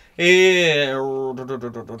 Yeah.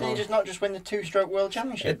 Did he not just win the two-stroke world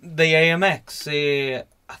championship? The AMX.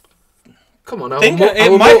 Come on, I'm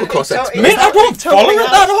motocross expert. Mate, I don't follow it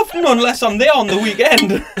that often unless I'm there on the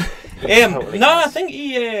weekend. No, I think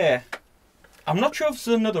he... I'm not sure if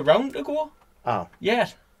there's another round to go. Oh.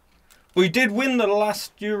 Yet. We did win the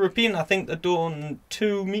last European. I think they're doing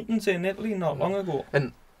 2 meetings in Italy not long ago.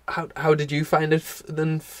 And how did you find it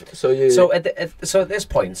then? So at this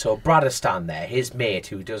point, so Brad is standing there, his mate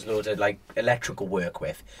who does loads of like electrical work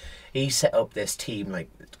with, he set up this team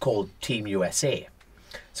called Team USA.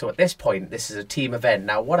 So at this point, this is a team event.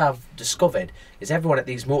 Now, what I've discovered is everyone at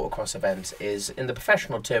these motocross events is, in the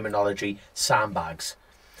professional terminology, sandbags.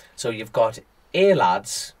 So you've got A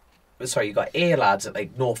lads at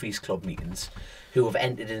like North East Club meetings who have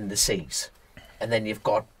entered in the C's. And then you've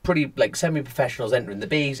got pretty like semi-professionals entering the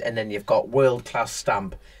B's, and then you've got world-class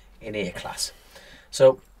stamp in A class.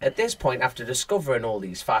 So at this point, after discovering all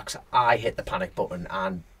these facts, I hit the panic button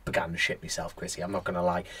and began to shit myself, Chrissy, I'm not going to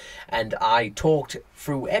lie. And I talked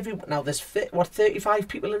through now there's 35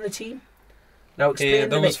 people in the team? Now explain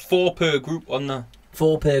there was 4 per group on there.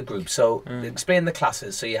 4 per group, so explain the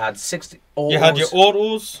classes. So you had 60 autos. You had your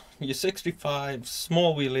autos, your 65,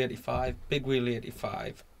 small wheel 85, big wheel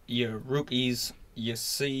 85, your rookies, your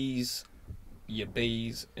C's, your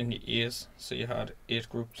B's and your A's. So you had 8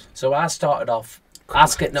 groups. So I started off I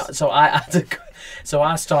started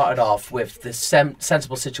off with the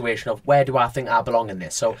sensible situation of where do I think I belong in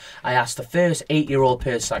this. So I asked the first 8-year-old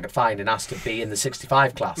person I could find and asked to be in the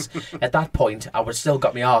 65 class. At that point, I would still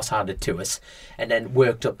got my arse handed to us, and then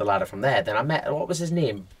worked up the ladder from there. Then I met, what was his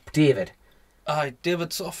name? David.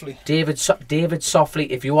 David Softly. David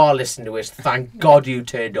Softly, if you are listening to us, thank God you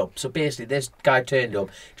turned up. So basically, this guy turned up,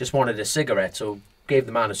 just wanted a cigarette, so gave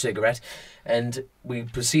the man a cigarette, and we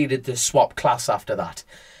proceeded to swap class after that.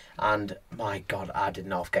 And my God, I did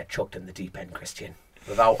not get chucked in the deep end, Christian.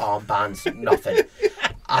 Without armbands, nothing.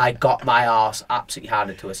 I got my arse absolutely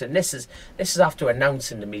handed to us. And this is after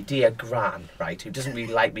announcing to me dear Gran, right, who doesn't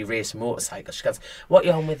really like me racing motorcycles. She goes, "What are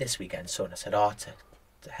you on with this weekend, son?" I said, "Oh, it's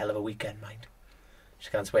a hell of a weekend, mind." She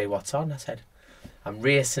goes, "Wait, what's on?" I said, "I'm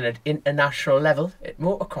racing at international level at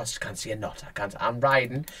motocross." She can't see a nut. I'm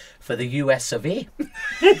riding for the US of A.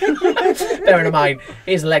 Bearing in mind,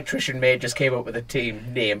 his electrician mate just came up with a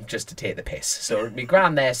team name just to take the piss. So my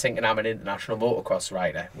gran there thinking I'm an international motocross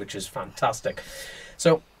rider, which is fantastic.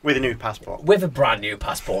 So with a new passport. With a brand new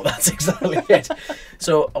passport, that's exactly it.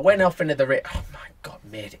 So I went off into the race. Oh my God,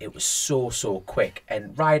 mate, it was so quick.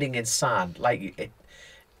 And riding in sand, like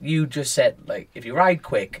you just said, like if you ride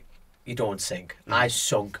quick, you don't sink. I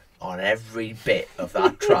sunk on every bit of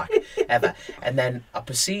that track ever. And then I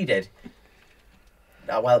proceeded.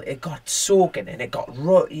 Well, it got soaking and it got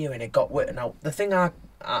ruttier and it got wet. Now, the thing I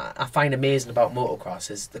find amazing about motocross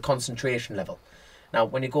is the concentration level. Now,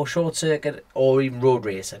 when you go short circuit or even road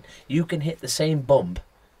racing, you can hit the same bump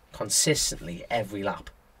consistently every lap.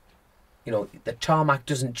 You know, the tarmac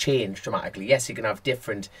doesn't change dramatically. Yes, you can have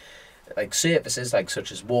different like surfaces, like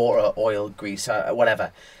such as water, oil, grease,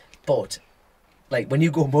 whatever. But like when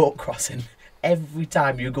you go motocrossing, every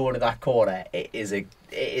time you go into that corner, it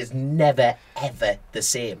is never ever the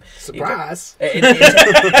same. Surprise!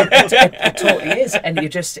 It totally is, and you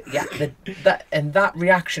just that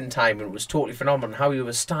reaction time, it was totally phenomenal. How you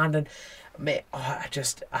were standing, mate, I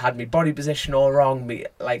had my body position all wrong, me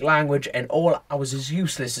like language and all. I was as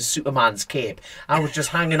useless as Superman's cape. I was just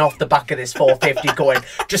hanging off the back of this 450 going,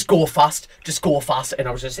 just go fast, and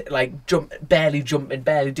I was just like barely jumping,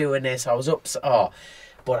 barely doing this. I was up,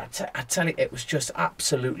 but I tell you, it was just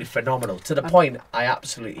absolutely phenomenal, to the point I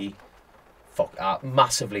absolutely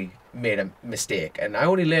massively made a mistake, and I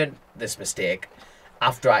only learned this mistake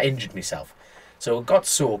after I injured myself. So it got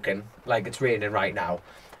soaking like it's raining right now,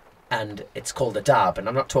 and it's called a dab, and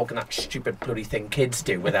I'm not talking that stupid bloody thing kids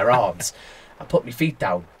do with their arms. I put my feet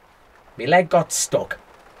down, my leg got stuck,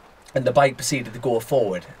 and the bike proceeded to go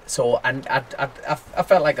forward. So, and I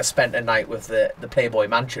felt like I spent a night with the Playboy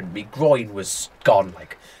Mansion. My groin was gone,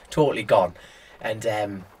 like totally gone.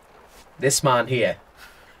 And this man here,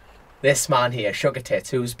 Sugar Tits,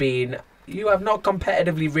 who's been, you have not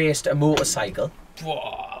competitively raced a motorcycle.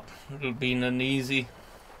 It'll be an easy.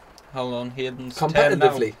 How long Hayden's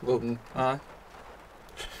competitively?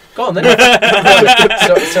 Go on then.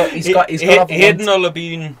 so he's got Hayden will have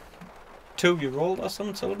been 2-year-old or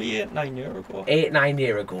something, so it'll be 8-9 years ago. 8-9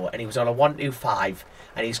 years ago, and he was on a 125,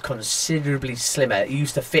 and he's considerably slimmer. He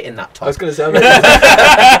used to fit in that top. I was going to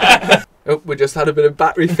say. We just had a bit of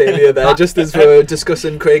battery failure there, just as we were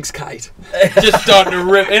discussing Craig's kite. Just starting to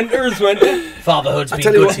rip inters, went it? Fatherhood's been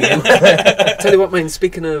good to you. Tell you what, mate,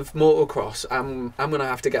 speaking of motocross, I'm going to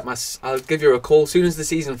have to get I'll give you a call as soon as the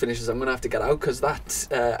season finishes. I'm going to have to get out, because I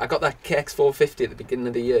got that KX450 at the beginning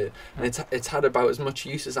of the year, and it's had about as much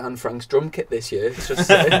use as Anne Frank's drum kit this year. It's just,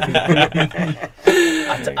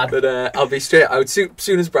 but I'll be straight out.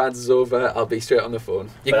 Soon as Brad's is over, I'll be straight on the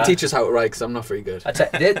phone. You can teach us how to ride, because I'm not very good.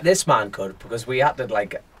 This man could, because we had to,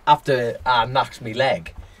 like, after I knocked me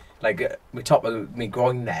leg, like my top of me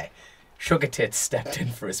groin there, Sugar Tits stepped in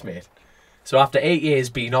for us, mate. So after 8 years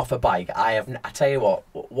being off a bike, I tell you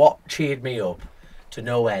what cheered me up to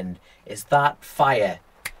no end is that fire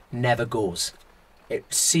never goes.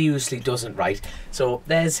 It seriously doesn't, right? So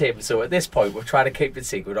there's him. So at this point, we're trying to keep it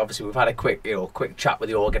secret. Obviously, we've had a quick chat with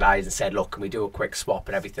the organisers and said, look, can we do a quick swap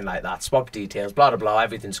and everything like that? Swap details, blah, blah, blah,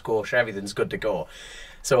 everything's kosher, everything's good to go.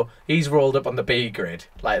 So he's rolled up on the B grid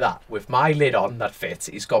like that with my lid on that fits.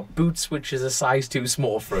 He's got boots which is a size too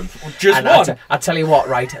small for him. Just and one. I tell you what,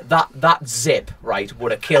 right? That zip, right,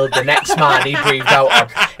 would have killed the next man he breathed out on.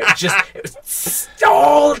 It was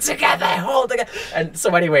all together. And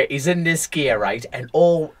so anyway, he's in this gear, right? And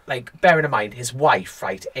all, like, bearing in mind, his wife,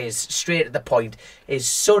 right, is straight to the point. His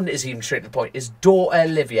son is even straight to the point. His daughter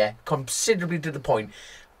Olivia, considerably to the point.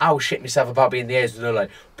 I was shitting myself about being the age, and they're like,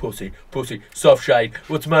 pussy, soft shade,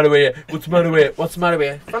 what's the matter with you?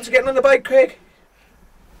 Fancy getting on the bike, Craig?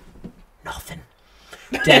 Nothing.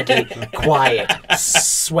 Deadly quiet,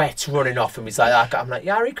 sweat running off him. He's like that. I'm like,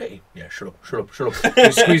 yeah, are you crazy? Yeah, shut up.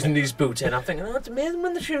 He's squeezing these boots in. I'm thinking, it's amazing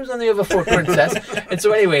when the shoes on the other foot, princess. And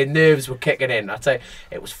so anyway, nerves were kicking in. I'd say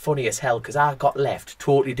it was funny as hell, because I got left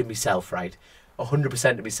totally to myself, right?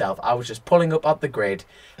 100% to myself. I was just pulling up at the grid.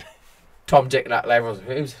 Tom, Dick, and that everyone's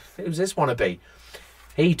like, who's this wanna be?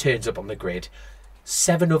 He turns up on the grid.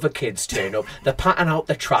 7 other kids turn up. They're patting out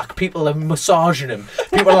the track. People are massaging him.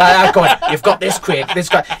 People are like that going, you've got this, Craig. This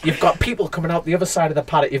guy. You've got people coming out the other side of the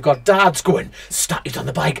paddock. You've got dads going, Statty's on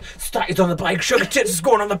the bike. Sugar Tits is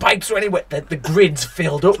going on the bike. So anyway, the grid's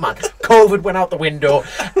filled up, man. COVID went out the window.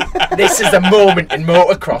 This is the moment in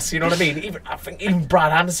motocross. You know what I mean? I think even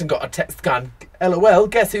Brad Anderson got a text going, LOL,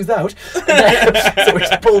 guess who's out? So we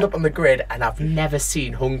just pulled up on the grid, and I've never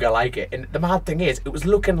seen hunger like it. And the mad thing is, it was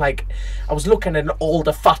looking like I was looking at an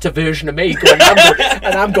older, fatter version of me going,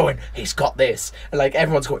 and I'm going, he's got this. And like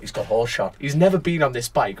everyone's going, he's got horse shot. He's never been on this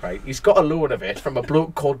bike, right? He's got a loan of it from a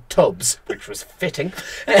bloke called Tubbs, which was fitting.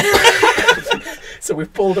 So we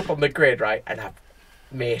pulled up on the grid, right? And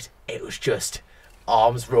mate, it was just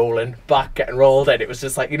arms rolling, back getting rolled, and it was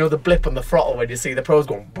just like, you know, the blip on the throttle when you see the pros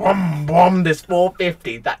going boom boom, this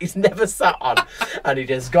 450 that he's never sat on. And he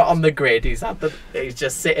just got on the grid. He's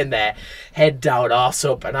just sitting there, head down, arse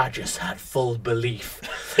up, and I just had full belief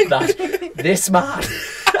that this man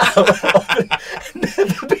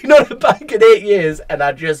never been on a bike in 8 years, and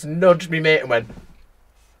I just nudged me mate and went,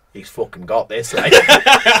 he's fucking got this, like.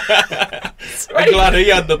 I'm glad he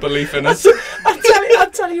had the belief in us.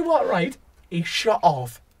 I'll tell you what, right? He shot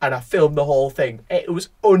off, and I filmed the whole thing. It was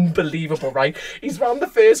unbelievable, right? He's round the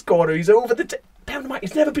first corner. He's over the... Down the mic.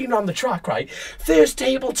 He's never been on the track, right? First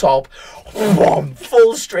tabletop, whom,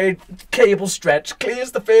 full straight cable stretch,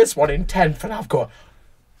 clears the first one in 10th, and I've got,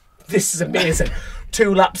 this is amazing.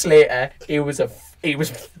 2 laps later, he was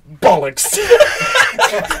bollocks.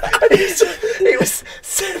 He was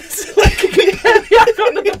like, I got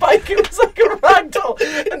on the bike, it was like a ragdoll.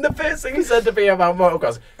 And the first thing thing he said to me about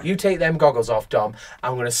motocross, you take them goggles off, Dom,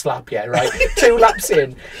 I'm going to slap you, right? 2 laps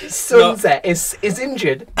in, his son's there, is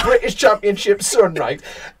injured, British Championship son, right?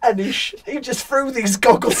 And he just threw these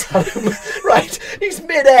goggles at him, right? He's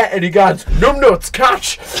mid-air and he goes, numbnuts,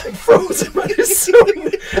 catch! And throws him at his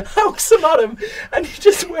son, hooks him at him, and he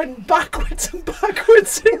just went backwards and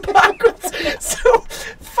backwards and backwards. So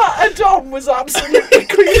Fat Dom was absolutely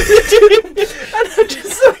created. And I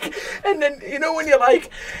just like, and then, you know, when you're like,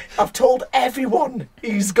 I've told everyone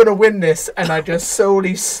he's going to win this, and I just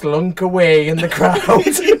slowly slunk away in the crowd.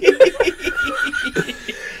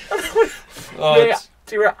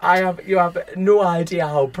 You have no idea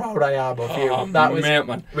how proud I am of you. That was,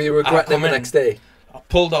 man. Were you regretting it the next day? I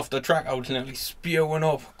pulled off the track, I was nearly spewing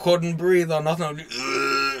up, couldn't breathe or nothing.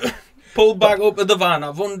 Pulled back up to the van,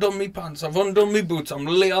 I've undone me pants, I've undone me boots, I'm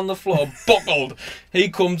lay on the floor, buckled. He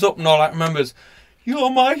comes up and all I remember is, you're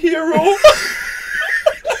my hero.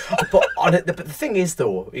 But the thing is,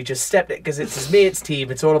 though, he just stepped it because it's his mate's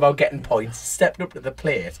team. It's all about getting points. He stepped up to the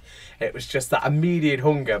plate. It was just that immediate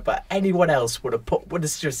hunger. But anyone else would have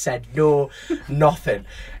just said no, nothing,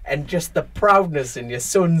 and just the proudness in your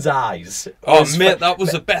son's eyes. Oh, mate, that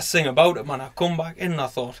was the best thing about it, man. I come back in and I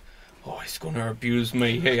thought, oh, he's going to abuse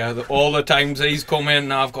me here. All the times he's come in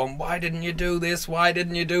and I've gone, why didn't you do this? Why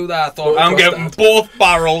didn't you do that? I thought, I'm getting both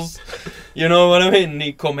barrels. You know what I mean? And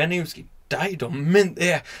he come in, he died on mint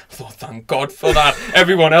there. I thought, thank God for that.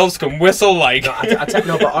 Everyone else can whistle like. No, I tell you,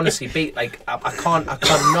 no, but honestly, I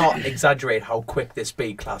cannot exaggerate how quick this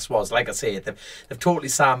B class was. Like I say, they've totally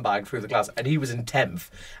sandbagged through the class, and he was in 10th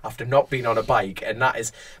after not being on a bike, and that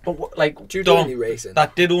is. But like, do you do any racing?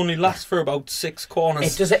 That did only last for about 6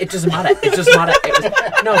 corners. It doesn't matter. It doesn't matter.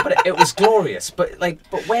 It was glorious. But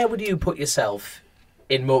where would you put yourself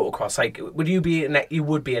in motocross? Like, you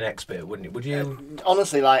would be an expert, wouldn't you? Would you?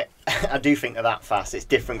 Honestly, like, I do think they're that fast. It's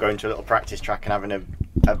different going to a little practice track and having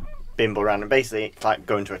a bimble around, and basically it's like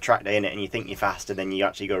going to a track day, innit? And you think you're fast, and then you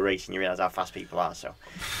actually go racing, you realise how fast people are. So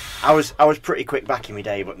I was pretty quick back in my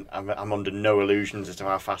day, but I'm under no illusions as to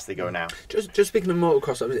how fast they go now. Just speaking of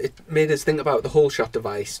motocross, it made us think about the whole shot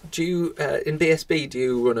device. Do you in BSB do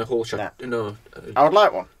you run a whole shot? No. I would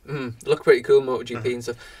like one. Look pretty cool, MotoGP and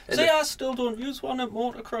stuff. And see, I still don't use one at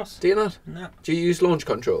motocross. Do you not? No. Do you use launch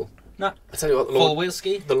control? No. I tell you what, full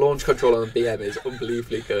whiskey. The launch control on the BM is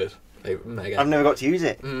unbelievably good. Like, mega. I've never got to use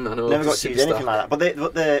it. I know. Never got to use anything like that. But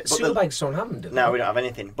the Superbikes don't have them, do they? No, we don't have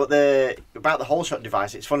anything. But about the whole shot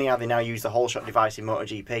device, it's funny how they now use the whole shot device in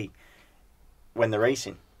MotoGP when they're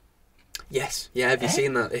racing. Yes, yeah. Have you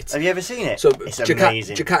seen that? Have you ever seen it? So it's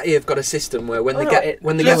amazing. Ducati have got a system where when they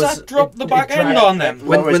drop the back end on them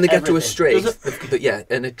when they get to a straight,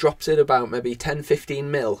 and it drops it about maybe 10-15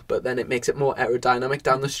 mil, but then it makes it more aerodynamic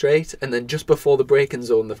down the straight, and then just before the braking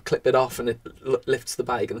zone, they've clipped it off and it lifts the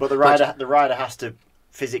bike. But the rider has to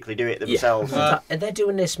physically do it themselves. And they're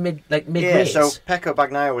doing this mid race. Yeah, so Pecco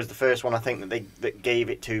Bagnaia was the first one I think that gave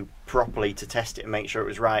it to properly to test it and make sure it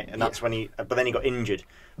was right, and that's when but then he got injured.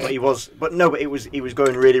 But he was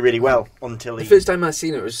going really, really well until the first time I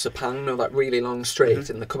seen it was Sepang, that really long straight,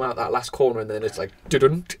 and they come out that last corner, and then it's like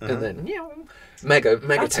and then mega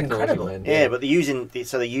That's technology, incredible. man. Yeah, but they're using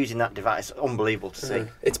that device. Unbelievable to see.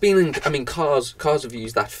 It's been cars have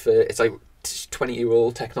used that for, it's like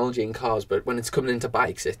 20-year-old technology in cars, but when it's coming into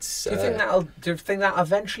bikes, it's. Do you think that'll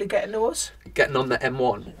eventually get into us? Getting on the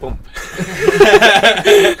M1, bump.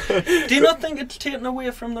 Do you not think it's taken away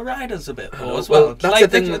from the riders a bit though, as well? Well, That's like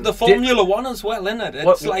the thing. The Formula One as well, isn't it?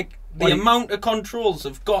 It's like the amount of controls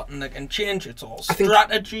they've got, and they can change it all.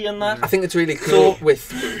 Strategy and that. I think it's really cool with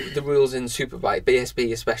the rules in Superbike,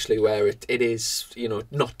 BSB especially, where it is,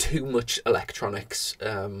 not too much electronics,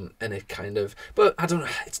 and it kind of. But I don't know.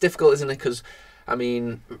 It's difficult, isn't it? Because, I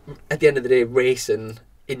mean, at the end of the day, racing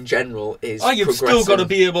in general is. You've still got to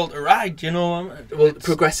be able to ride, Well,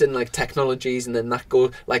 progressing like technologies, and then that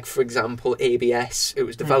go like, for example, ABS. It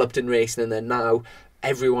was developed in racing, and then now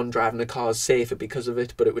everyone driving a car is safer because of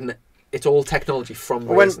it. But it's all technology from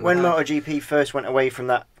racing. When MotoGP first went away from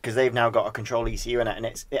that, because they've now got a control ECU in it, and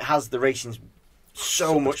it has the racing's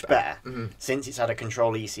so much better since it's had a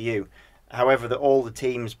control ECU. However, all the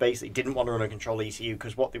teams basically didn't want to run a control ECU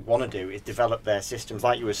because what they want to do is develop their systems,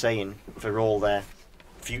 like you were saying, for all their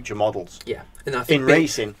future models. Yeah, and I think in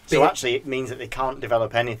racing. So actually, it means that they can't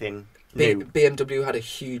develop anything new. BMW had a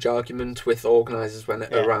huge argument with organisers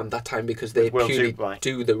around that time because they purely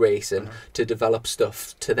do the racing to develop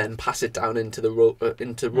stuff to then pass it down into the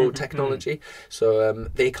road technology. So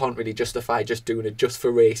they can't really justify just doing it just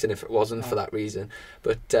for racing if it wasn't for that reason.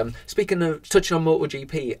 But speaking of touching on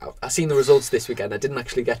MotoGP, I seen the results this weekend. I didn't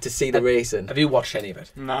actually get to see the racing. Have you watched any of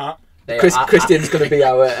it? Nah. Christian's going to be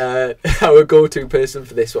our go-to person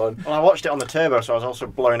for this one. Well, I watched it on the turbo, so I was also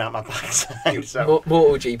blowing out my backside. So.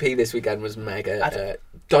 MotoGP this weekend was mega.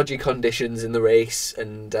 Dodgy conditions in the race,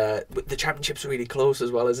 and the championship's really close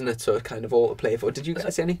as well, isn't it? So kind of all to play for. Did you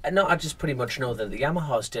guys see any? No, I just pretty much know that the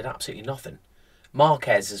Yamahas did absolutely nothing.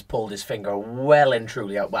 Marquez has pulled his finger well and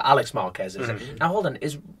truly out. Well, Alex Marquez is. Now hold on,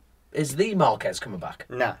 is the Marquez coming back?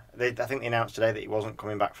 Nah, I think they announced today that he wasn't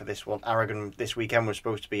coming back for this one. Aragon this weekend was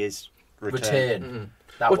supposed to be his return.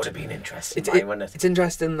 That would have been interesting, wouldn't it? It's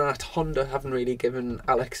interesting that Honda haven't really given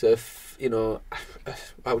Alex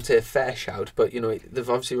I would say a fair shout, but they've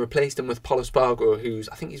obviously replaced him with Paul Espargaro,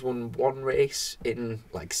 I think he's won one race in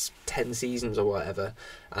like 10 seasons or whatever,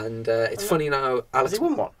 and it's funny now. Alex, has he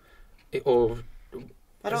won one?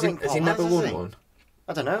 I don't think has he never won one?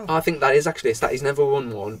 I don't know. I think that is actually a stat. He's never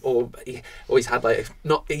won one, or he's had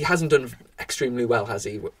he hasn't done extremely well, has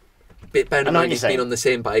he? Bear in mind he's been on the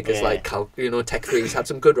same bike as Tech 3. He's had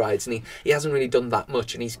some good rides, and he hasn't really done that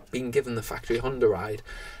much, and he's been given the factory Honda ride.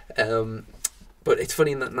 But it's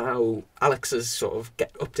funny that now Alex has sort of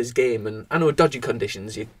upped his game, and I know dodgy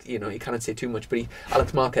conditions. You can't say too much, but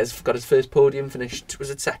Alex Marquez got his first podium, finished. Was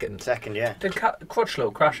it second? Second, yeah. Did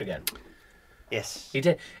Crutchlow crash again? Yes. He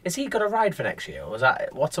did. Is he got a ride for next year? Or was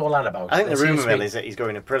that what's all that about? I think the rumour mill is that he's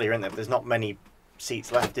going to Aprilia, isn't there? There's not many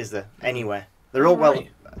seats left, is there? Anywhere. They're all well.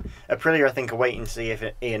 Aprilia, I think, are waiting to see if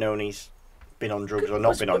Iannoni's been on drugs or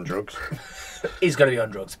not been on drugs. He's going to be on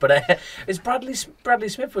drugs, but Bradley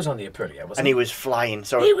Smith was on the Aprilia, wasn't he? And he was flying,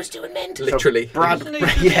 so he was doing mental. Literally,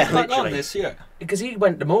 literally. This year. Because he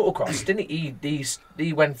went to motocross, didn't he?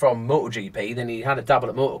 He went from MotoGP, then he had a dabble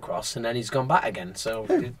at motocross, and then he's gone back again. So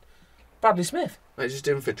Bradley Smith. I was just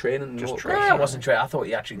doing for training. I wasn't training. I thought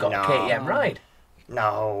he actually got a KTM ride.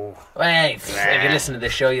 No. Hey, if you listen to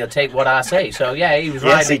this show, you'll take what I say. So, yeah, he was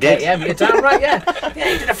riding the KTM. You're damn right, yeah.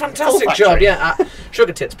 Yeah, he did a fantastic job, yeah.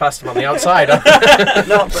 Sugar Tits passed him on the outside.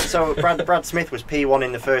 No, but so Brad Smith was P1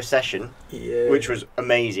 in the first session, which was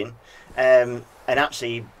amazing. And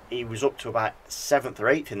actually, he was up to about 7th or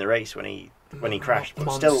 8th in the race when he crashed.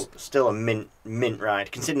 But still a mint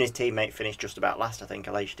ride, considering his teammate finished just about last. I think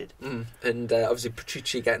Aleix did. And obviously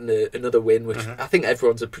Petrucci getting another win, which I think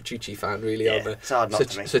everyone's a Petrucci fan, really. It's hard not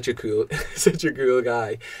to be. Such a cool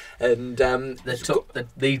guy. And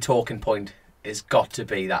the talking point has got to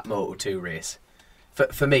be that Moto2 race.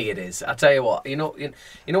 For me, it is. I tell you what, you know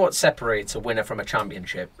what separates a winner from a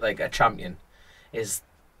championship, like a champion, is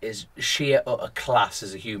sheer utter class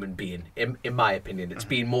as a human being. In my opinion, it's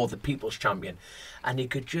been more the people's champion, and you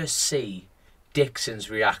could just see Dixon's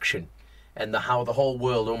reaction and how the whole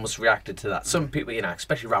world almost reacted to that. Some people,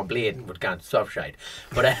 especially around Bladen, would go soft shade,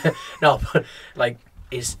 but but like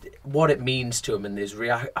is what it means to him and his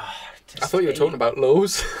reaction. I thought you were talking about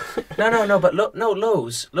Lowe's. No, but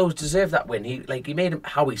Lowe's deserved that win. He made him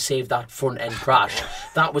how he saved that front end crash.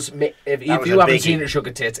 That was if you haven't seen it,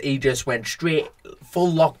 Sugar Tits, he just went straight,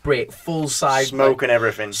 full lock brake, full side smoke and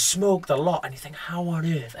everything. Smoked a lot, and you think, how on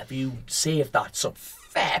earth have you saved that? So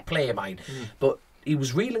fair play of mine. But he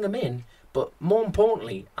was reeling him in. But more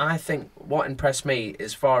importantly, I think what impressed me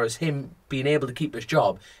as far as him being able to keep his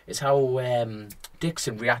job is how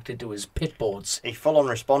Dixon reacted to his pit boards. He full on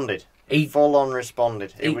responded. It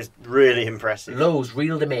was really impressive. Lowe's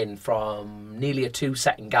reeled him in from nearly a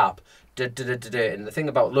 2-second gap. And the thing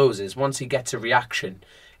about Lowe's is once he gets a reaction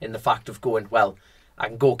in the fact of going, well, I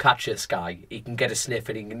can go catch this guy, he can get a sniff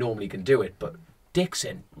and he normally can do it. But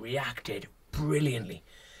Dixon reacted brilliantly.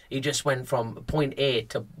 He just went from point A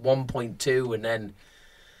to 1.2 and then...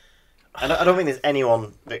 I don't think there's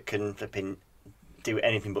anyone that can do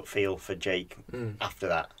anything but feel for Jake after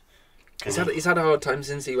that. He's had a hard time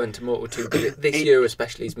since he went to Moto2, but this year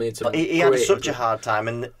especially he's made some. He had such a hard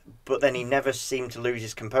time, but then he never seemed to lose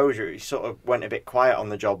his composure. He sort of went a bit quiet on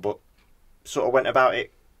the job, but sort of went about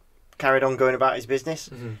it, carried on going about his business.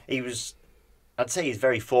 I'd say he's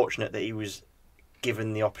very fortunate that he was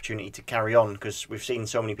given the opportunity to carry on, because we've seen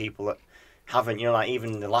so many people that haven't. Like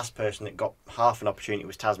even the last person that got half an opportunity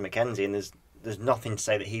was Taz McKenzie, and there's nothing to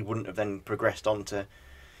say that he wouldn't have then progressed on to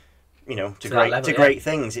great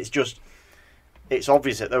things. It's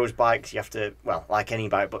obvious that those bikes you have to, well, like any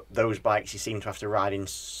bike, but those bikes you seem to have to ride in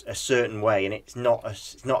a certain way, and it's not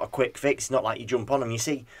a quick fix. It's not like you jump on them. You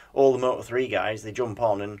see all the Moto3 guys, they jump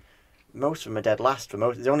on, and most of them are dead last for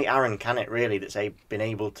most. There's only Aaron Canet really that's been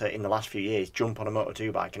able to, in the last few years, jump on a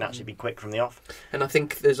Moto2 bike and actually be quick from the off. And I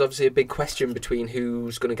think there's obviously a big question between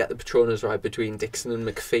who's going to get the Petronas ride between Dixon and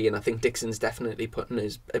McPhee, and I think Dixon's definitely putting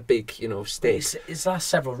a big, stake. His last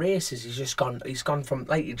several races, he's gone from,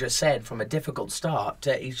 like you just said, from a difficult start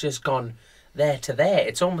to he's just gone there to there.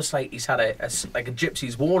 It's almost like he's had a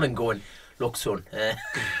gypsy's warning going, look, son.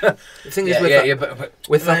 The thing is,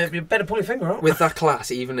 with that, you better pull your finger out. With that class,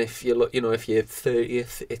 even if you look, if you're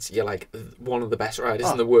 30th, you're like one of the best riders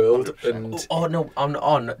in the world. 100%. And no,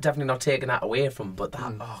 I'm definitely not taking that away from him. But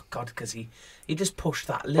that, oh god, because he just pushed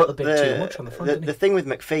that little bit too much on the front. The thing with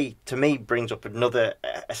McPhee to me brings up a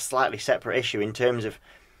slightly separate issue in terms of,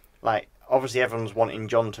 like, obviously everyone's wanting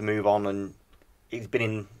John to move on, and he's been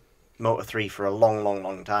in Moto3 for a long, long,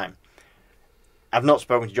 long time. I've not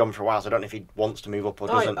spoken to John for a while, so I don't know if he wants to move up or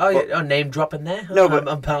doesn't. Oh, name dropping there? No, but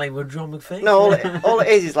I'm palling with John McPhee. No, all it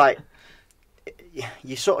is like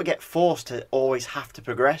you sort of get forced to always have to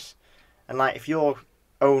progress, and like if your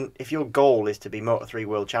goal is to be Moto3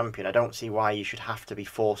 world champion, I don't see why you should have to be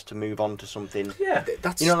forced to move on to something. Yeah,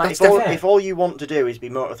 that's if all you want to do is be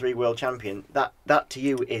Moto3 world champion, that to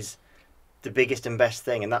you is the biggest and best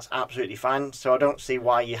thing, and that's absolutely fine. So I don't see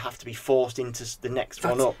why you have to be forced into the next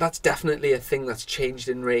one up. That's definitely a thing that's changed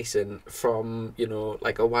in racing from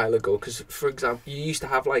like a while ago. Because for example, you used to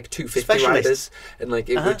have like 250 riders, and like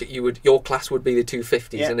your class would be the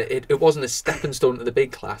 250s, and it wasn't a stepping stone to the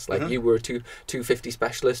big class. Like you were a 250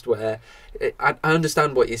 specialist. Where I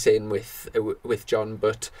understand what you're saying with John,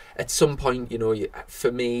 but at some point,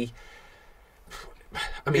 for me.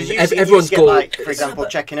 I mean, everyone's goal. Like, for example,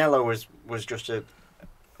 Cecchinello was just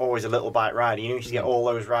always a little bite rider. You used to get all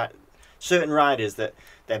those certain riders that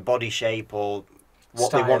their body shape or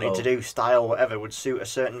what they wanted to do, style, whatever, would suit a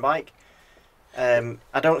certain bike. I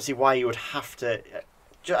don't see why you would have to.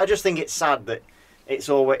 I just think it's sad that it's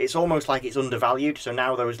almost like it's undervalued. So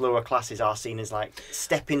now those lower classes are seen as like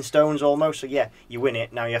stepping stones almost. So yeah, you win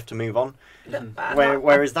it, now you have to move on.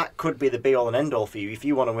 Whereas that could be the be all and end all for you if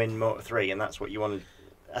you want to win Moto3 and that's what you want to.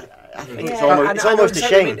 I think it's almost a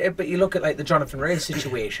shame. But you look at like the Jonathan Rea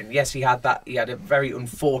situation. Yes, he had a very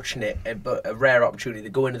unfortunate but a rare opportunity to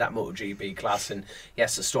go into that MotoGP class. And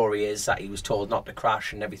yes, the story is that he was told not to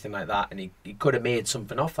crash and everything like that, and he could have made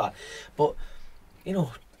something off that. But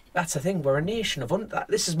that's the thing. We're a nation of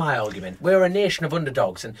this is my argument. We're a nation of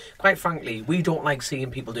underdogs, and quite frankly, we don't like seeing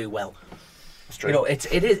people do well. That's true.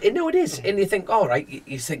 It is. And you think, all right,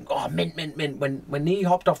 you think, oh, mint. When he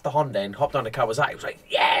hopped off the Honda and hopped on the Kawasaki, it was like,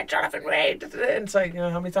 yeah, Jonathan Rea. And it's like,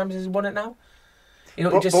 how many times has he won it now?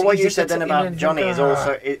 But what you said then about Johnny is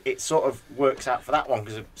also it sort of works out for that one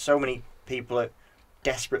because so many people are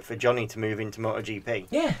desperate for Johnny to move into MotoGP.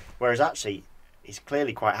 Yeah. Whereas actually, he's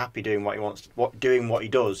clearly quite happy doing what he wants, doing what he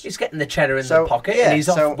does. He's getting the cheddar in the pocket, and he's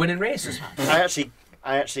off winning races. I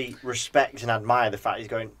actually respect and admire the fact he's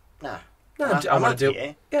going. Nah, I want to do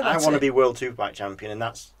it. Yeah, I want to be World Superbike champion, and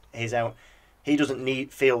that's his out. He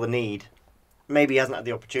doesn't feel the need. Maybe he hasn't had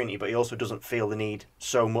the opportunity, but he also doesn't feel the need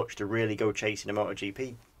so much to really go chasing a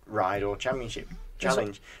MotoGP ride or championship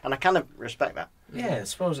challenge. And I kind of respect that. Yeah, I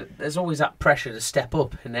suppose there's always that pressure to step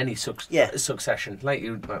up in any succession, like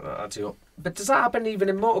you. But does that happen even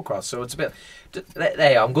in motocross? So it's a bit.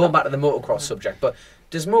 There, I'm going back to the motocross subject, but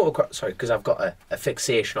does motocross? Sorry, because I've got a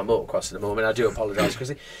fixation on motocross at the moment. I do apologise,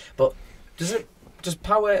 Chrissy, but does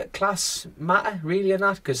power class matter really in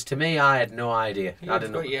that? Because to me, I had no idea. You've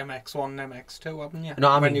got your MX1 and MX2, haven't you? No,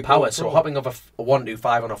 I mean power. So hopping off a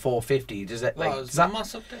 125 on a 450, does that is that a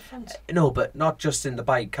massive difference? No, but not just in the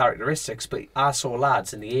bike characteristics. But I saw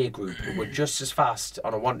lads in the A group who were just as fast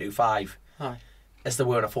on a 125 as they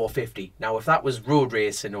were on a 450. Now, if that was road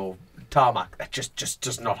racing or tarmac, that just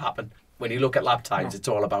does not happen. When you look at lap times, it's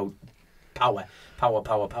all about power.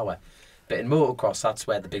 But in motocross, that's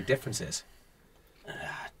where the big difference is.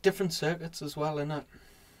 Different circuits as well, innit?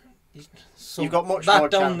 So you've got much more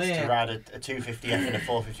chance to ride a 250F and a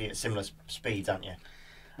 450 at similar speeds, haven't you?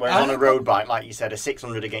 Whereas on a road bike, like you said, a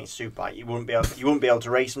 600 against a superbike, you wouldn't be able to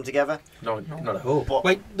race them together. No, not at all. But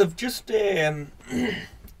wait, they've just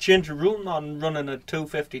changed the rule on running a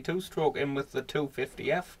 252 stroke in with the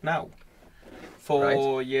 250F now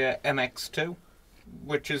for your MX2,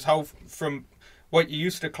 which is how from what you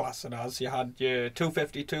used to class it as, you had your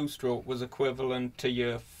 252 stroke was equivalent to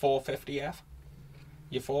your 450F,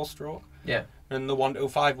 your 4-stroke. Yeah. And the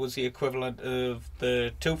 125 was the equivalent of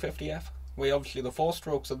the 250F. Obviously the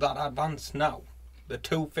 4-strokes are that advanced now. The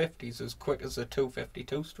 250 is as quick as the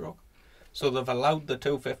 252 stroke. So they've allowed the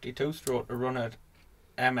 252 stroke to run at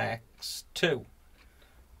MX2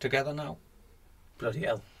 together now. Bloody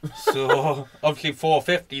hell. So obviously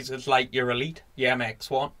 450s is like your elite, your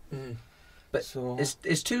MX1. But is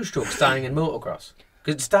 2-strokes dying in motocross?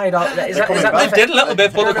 Because it's died out. They did a little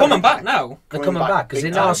bit, but they're coming back now. They're coming back because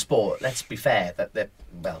in our sport, let's be fair,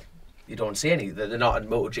 you don't see any. They're not in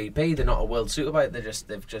MotoGP. They're not a World Superbike.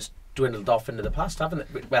 They've just dwindled off into the past,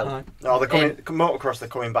 haven't they? Well, no, they're coming. Motocross, they're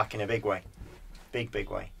coming back in a big way. big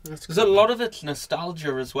way. There's a lot of it's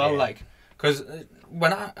nostalgia as well, like, because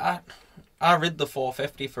when I rid the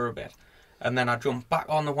 450 for a bit, and then I jumped back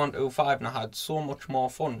on the 125, and I had so much more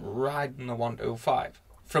fun riding the 125.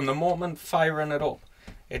 From the moment firing it up,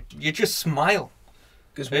 you just smile.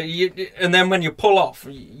 And then when you pull off,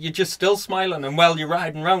 you're just still smiling, and while you're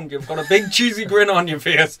riding round, you've got a big cheesy grin on your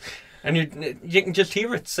face, and you can just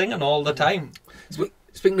hear it singing all the time.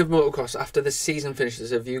 Speaking of motocross, after the season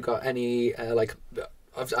finishes, have you got any, I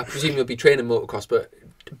presume you'll be training motocross, but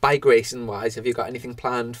bike racing wise, have you got anything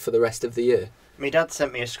planned for the rest of the year? My dad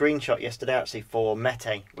sent me a screenshot yesterday actually for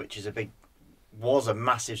Mete, which is was a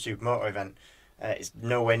massive supermoto event. It's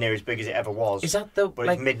nowhere near as big as it ever was. Is that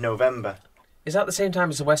it's mid-November. Is that the same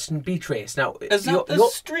time as the Western Beach Race? Now, is that the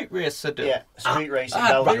street race they do? Yeah, street race in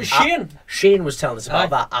Belgium. Shane was telling us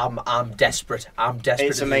about that. I'm desperate.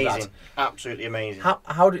 It's amazing. Absolutely amazing. How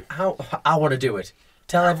I want to do it.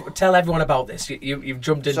 Tell everyone about this. You've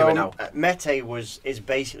jumped into it now. Mete is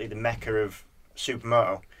basically the mecca of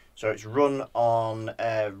supermoto. So it's run on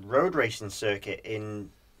a road racing circuit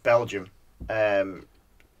in Belgium, and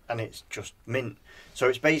it's just mint. So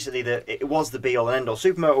it's basically it was the be all and end all.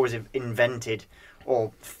 Supermoto was invented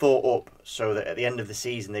or thought up so that at the end of the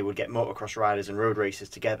season they would get motocross riders and road racers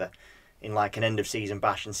together in like an end of season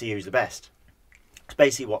bash and see who's the best. It's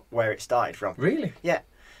basically where it started from. Really? Yeah.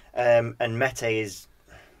 And Mete is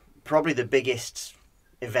probably the biggest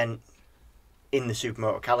event in the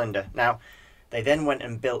supermoto calendar. Now, they then went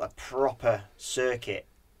and built a proper circuit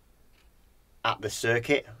at the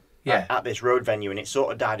circuit. Yeah. At this road venue, and it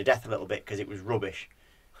sort of died a death a little bit because it was rubbish.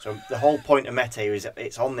 So the whole point of Mete is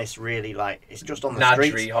it's on this really it's just on the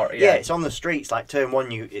streets. Yeah, it's on the streets. Like turn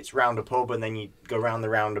one, it's round a pub, and then you go round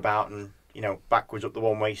the roundabout, and backwards up the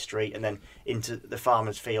one-way street, and then into the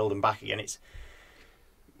farmer's field and back again.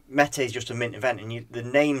 Mete is just a mint event, and the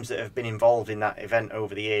names that have been involved in that event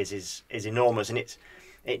over the years is enormous, and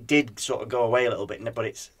it did sort of go away a little bit, but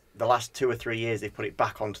it's. The last 2 or 3 years they've put it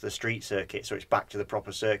back onto the street circuit, so it's back to the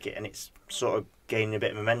proper circuit, and it's sort of gaining a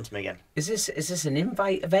bit of momentum again. Is this an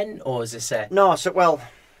invite event, or is this a... No,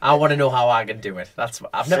 I want to know how I can do it. That's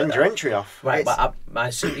I've never send your entry off. Right, but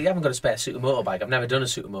you haven't got a spare super motorbike. I've never done a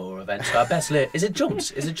super motor event, so I best learn. Is it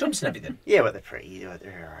jumps? Is it jumps and everything? Yeah, but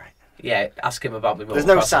they're alright. Yeah, ask him about me. There's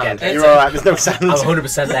no sand. You're alright. There's no sand. I'm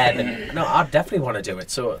 100% there. No, I definitely want to do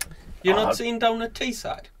it. So you're not seen down at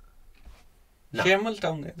Teesside? No. Shane was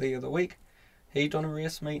down there the other week. He done a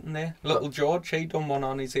race meeting there. Little George, he done one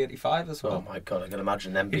on his 85 as well. Oh my god, I can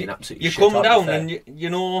imagine them being absolutely You shit come down and you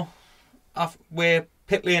know where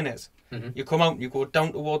pit lane is. Mm-hmm. You come out and you go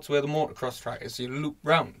down towards where the motocross track is. You loop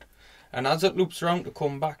round. And as it loops round to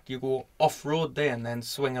come back, you go off-road there and then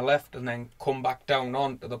swing a left and then come back down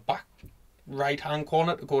onto the back right-hand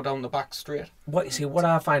corner to go down the back straight. What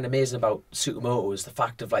I find amazing about Supermoto is the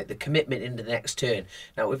fact of like the commitment into the next turn.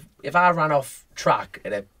 Now, if I ran off track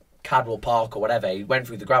at a Cadwell Park or whatever, he went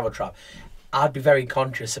through the gravel trap, I'd be very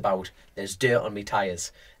conscious about there's dirt on my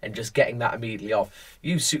tyres and just getting that immediately off.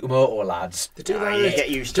 You Supermoto lads, they do that. You get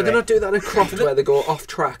used to it. Do they not do that in Croft where they go off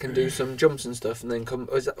track and do some jumps and stuff and then come,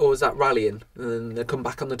 or is that rallying and then they come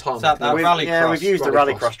back on the tarmac? We've used the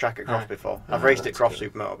rallycross track at Croft before. I've raced at Croft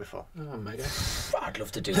Supermoto before. Oh my god, I'd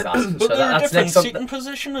love to do that. But so they're a different seating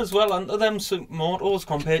position as well, aren't them Supermotos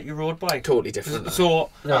compared to your road bike? Totally different. So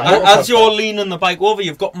as you're leaning the bike over,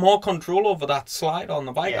 you've got more control over that slide on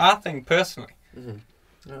the bike. I think personally. Mm-hmm.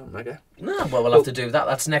 Oh my god. No, well, we'll have to do that.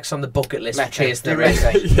 That's next on the bucket list for Chasin The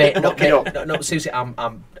Racin. No, seriously,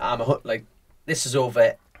 this is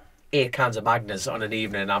over 8 cans of Magners on an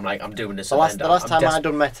evening, and I'm doing this. The last time I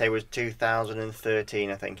done Mete was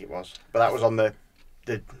 2013, I think it was. But that was on the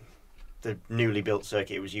newly built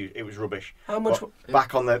circuit. It was rubbish. How much?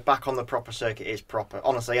 Back on the proper circuit is proper,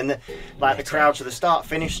 honestly. And the crowd to the start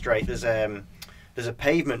finish straight. There's a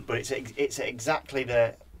pavement, but it's exactly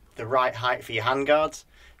the right height for your handguards.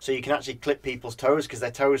 So you can actually clip people's toes because their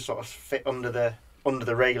toes sort of fit under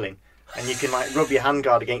the railing, and you can like rub your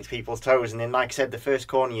handguard against people's toes. And then, like I said, the first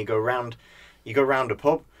corner you go round a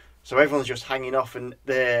pub, so everyone's just hanging off, and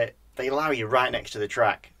they allow you right next to the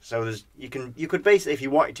track. So you could basically, if you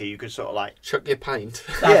wanted to, you could sort of like chuck your pint.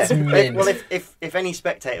 That's mint. Well, if any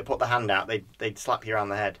spectator put the hand out, they'd slap you around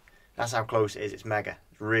the head. That's how close it is. It's mega.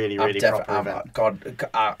 Really proper event. God,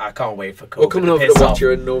 I can't wait for COVID. We're coming over to watch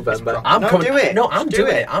you in November. I'm doing it.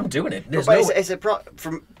 I'm doing it.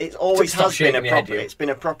 It always has been a proper. It's been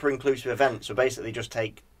a proper inclusive event. So basically, just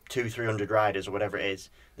take 200-300 riders or whatever it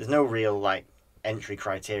is. There's no real like entry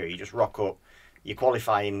criteria. You just rock up. You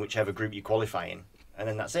qualify in whichever group you qualify in, and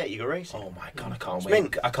then that's it. You go racing. Oh my god, I can't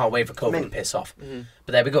wait. I can't wait for COVID to piss off. Mm-hmm.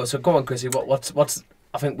 But there we go. So go on, Chrissy. What's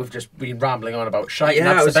I think we've just been rambling on about shite.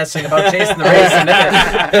 Yeah, that's the best thing about Chasin The Racin, isn't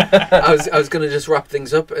it? I was going to just wrap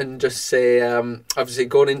things up and just say, obviously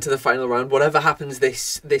going into the final round, whatever happens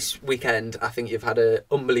this weekend, I think you've had an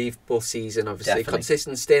unbelievable season. Obviously, definitely.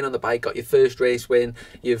 Consistent, staying on the bike, got your first race win.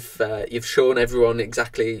 You've shown everyone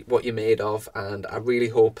exactly what you're made of, and I really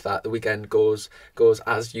hope that the weekend goes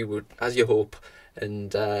as you hope.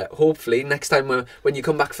 And hopefully next time when you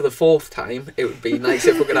come back for the 4th time, it would be nice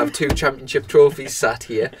if we could have 2 championship trophies sat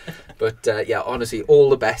here. But yeah, honestly, all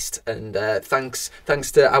the best, and thanks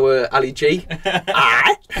to our Ali G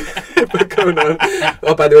for coming on.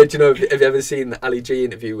 Oh, by the way, do you know, have you ever seen the Ali G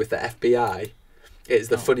interview with the FBI? It's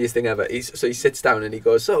the funniest thing ever. He sits down and he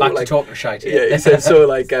goes, so back like, to talking shite. Yeah, he says, so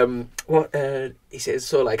like, what? He says,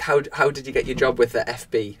 so like, how did you get your job with the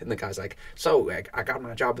FB? And the guy's like, so I got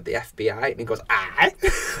my job with the FBI. And he goes,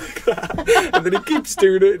 and then he keeps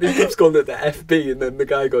doing it. And he keeps calling it the FB. And then the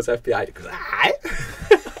guy goes FBI. And he goes,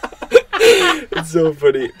 It's so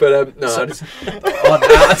funny. But no,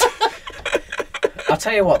 I'll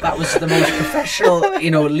tell you what, that was the most professional,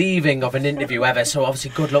 leaving of an interview ever. So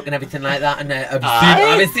obviously, good luck and everything like that. And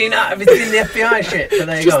I've seen the FBI shit. So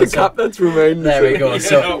there you go. Just the cap that's remained. There we go.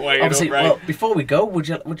 So obviously, well, before we go, would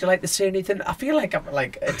you like to say anything? I feel like I'm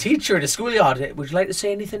like a teacher at a schoolyard. Would you like to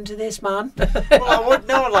say anything to this man? Well, I would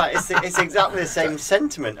know. Like it's exactly the same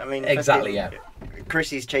sentiment. I mean, exactly. Yeah.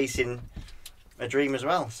 Chris is chasing a dream as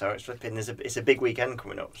well, so it's flipping. It's a big weekend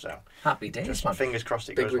coming up, so happy days, just man. Fingers crossed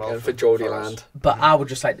it big goes weekend well for Geordie Land. But I would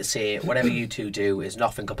just like to say, whatever you two do is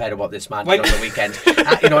nothing compared to what this man did on the weekend.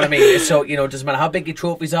 You know what I mean? So doesn't matter how big your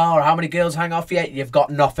trophies are or how many girls hang off you, you've got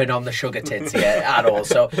nothing on the sugar tits here at all.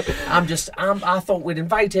 So I thought we'd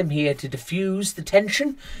invite him here to diffuse the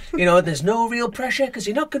tension. There's no real pressure because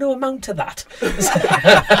you're not going to amount to that.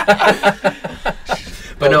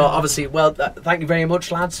 But no, obviously, well, thank you very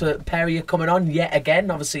much, lads, for Perry coming on yet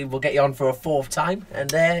again. Obviously, we'll get you on for a 4th time.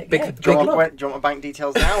 And do you want my bank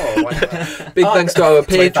details now? Or big thanks to our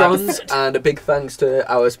patrons and a big thanks to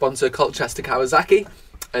our sponsor, Colchester Kawasaki.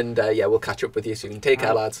 And yeah, we'll catch up with you soon. Take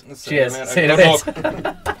care, lads. Cheers. See you in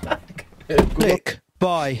a bit. Click,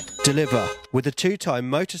 buy, deliver with the 2-time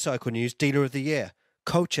Motorcycle News Dealer of the Year,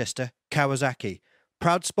 Colchester Kawasaki.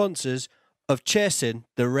 Proud sponsors of Chasin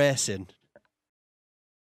The Racin.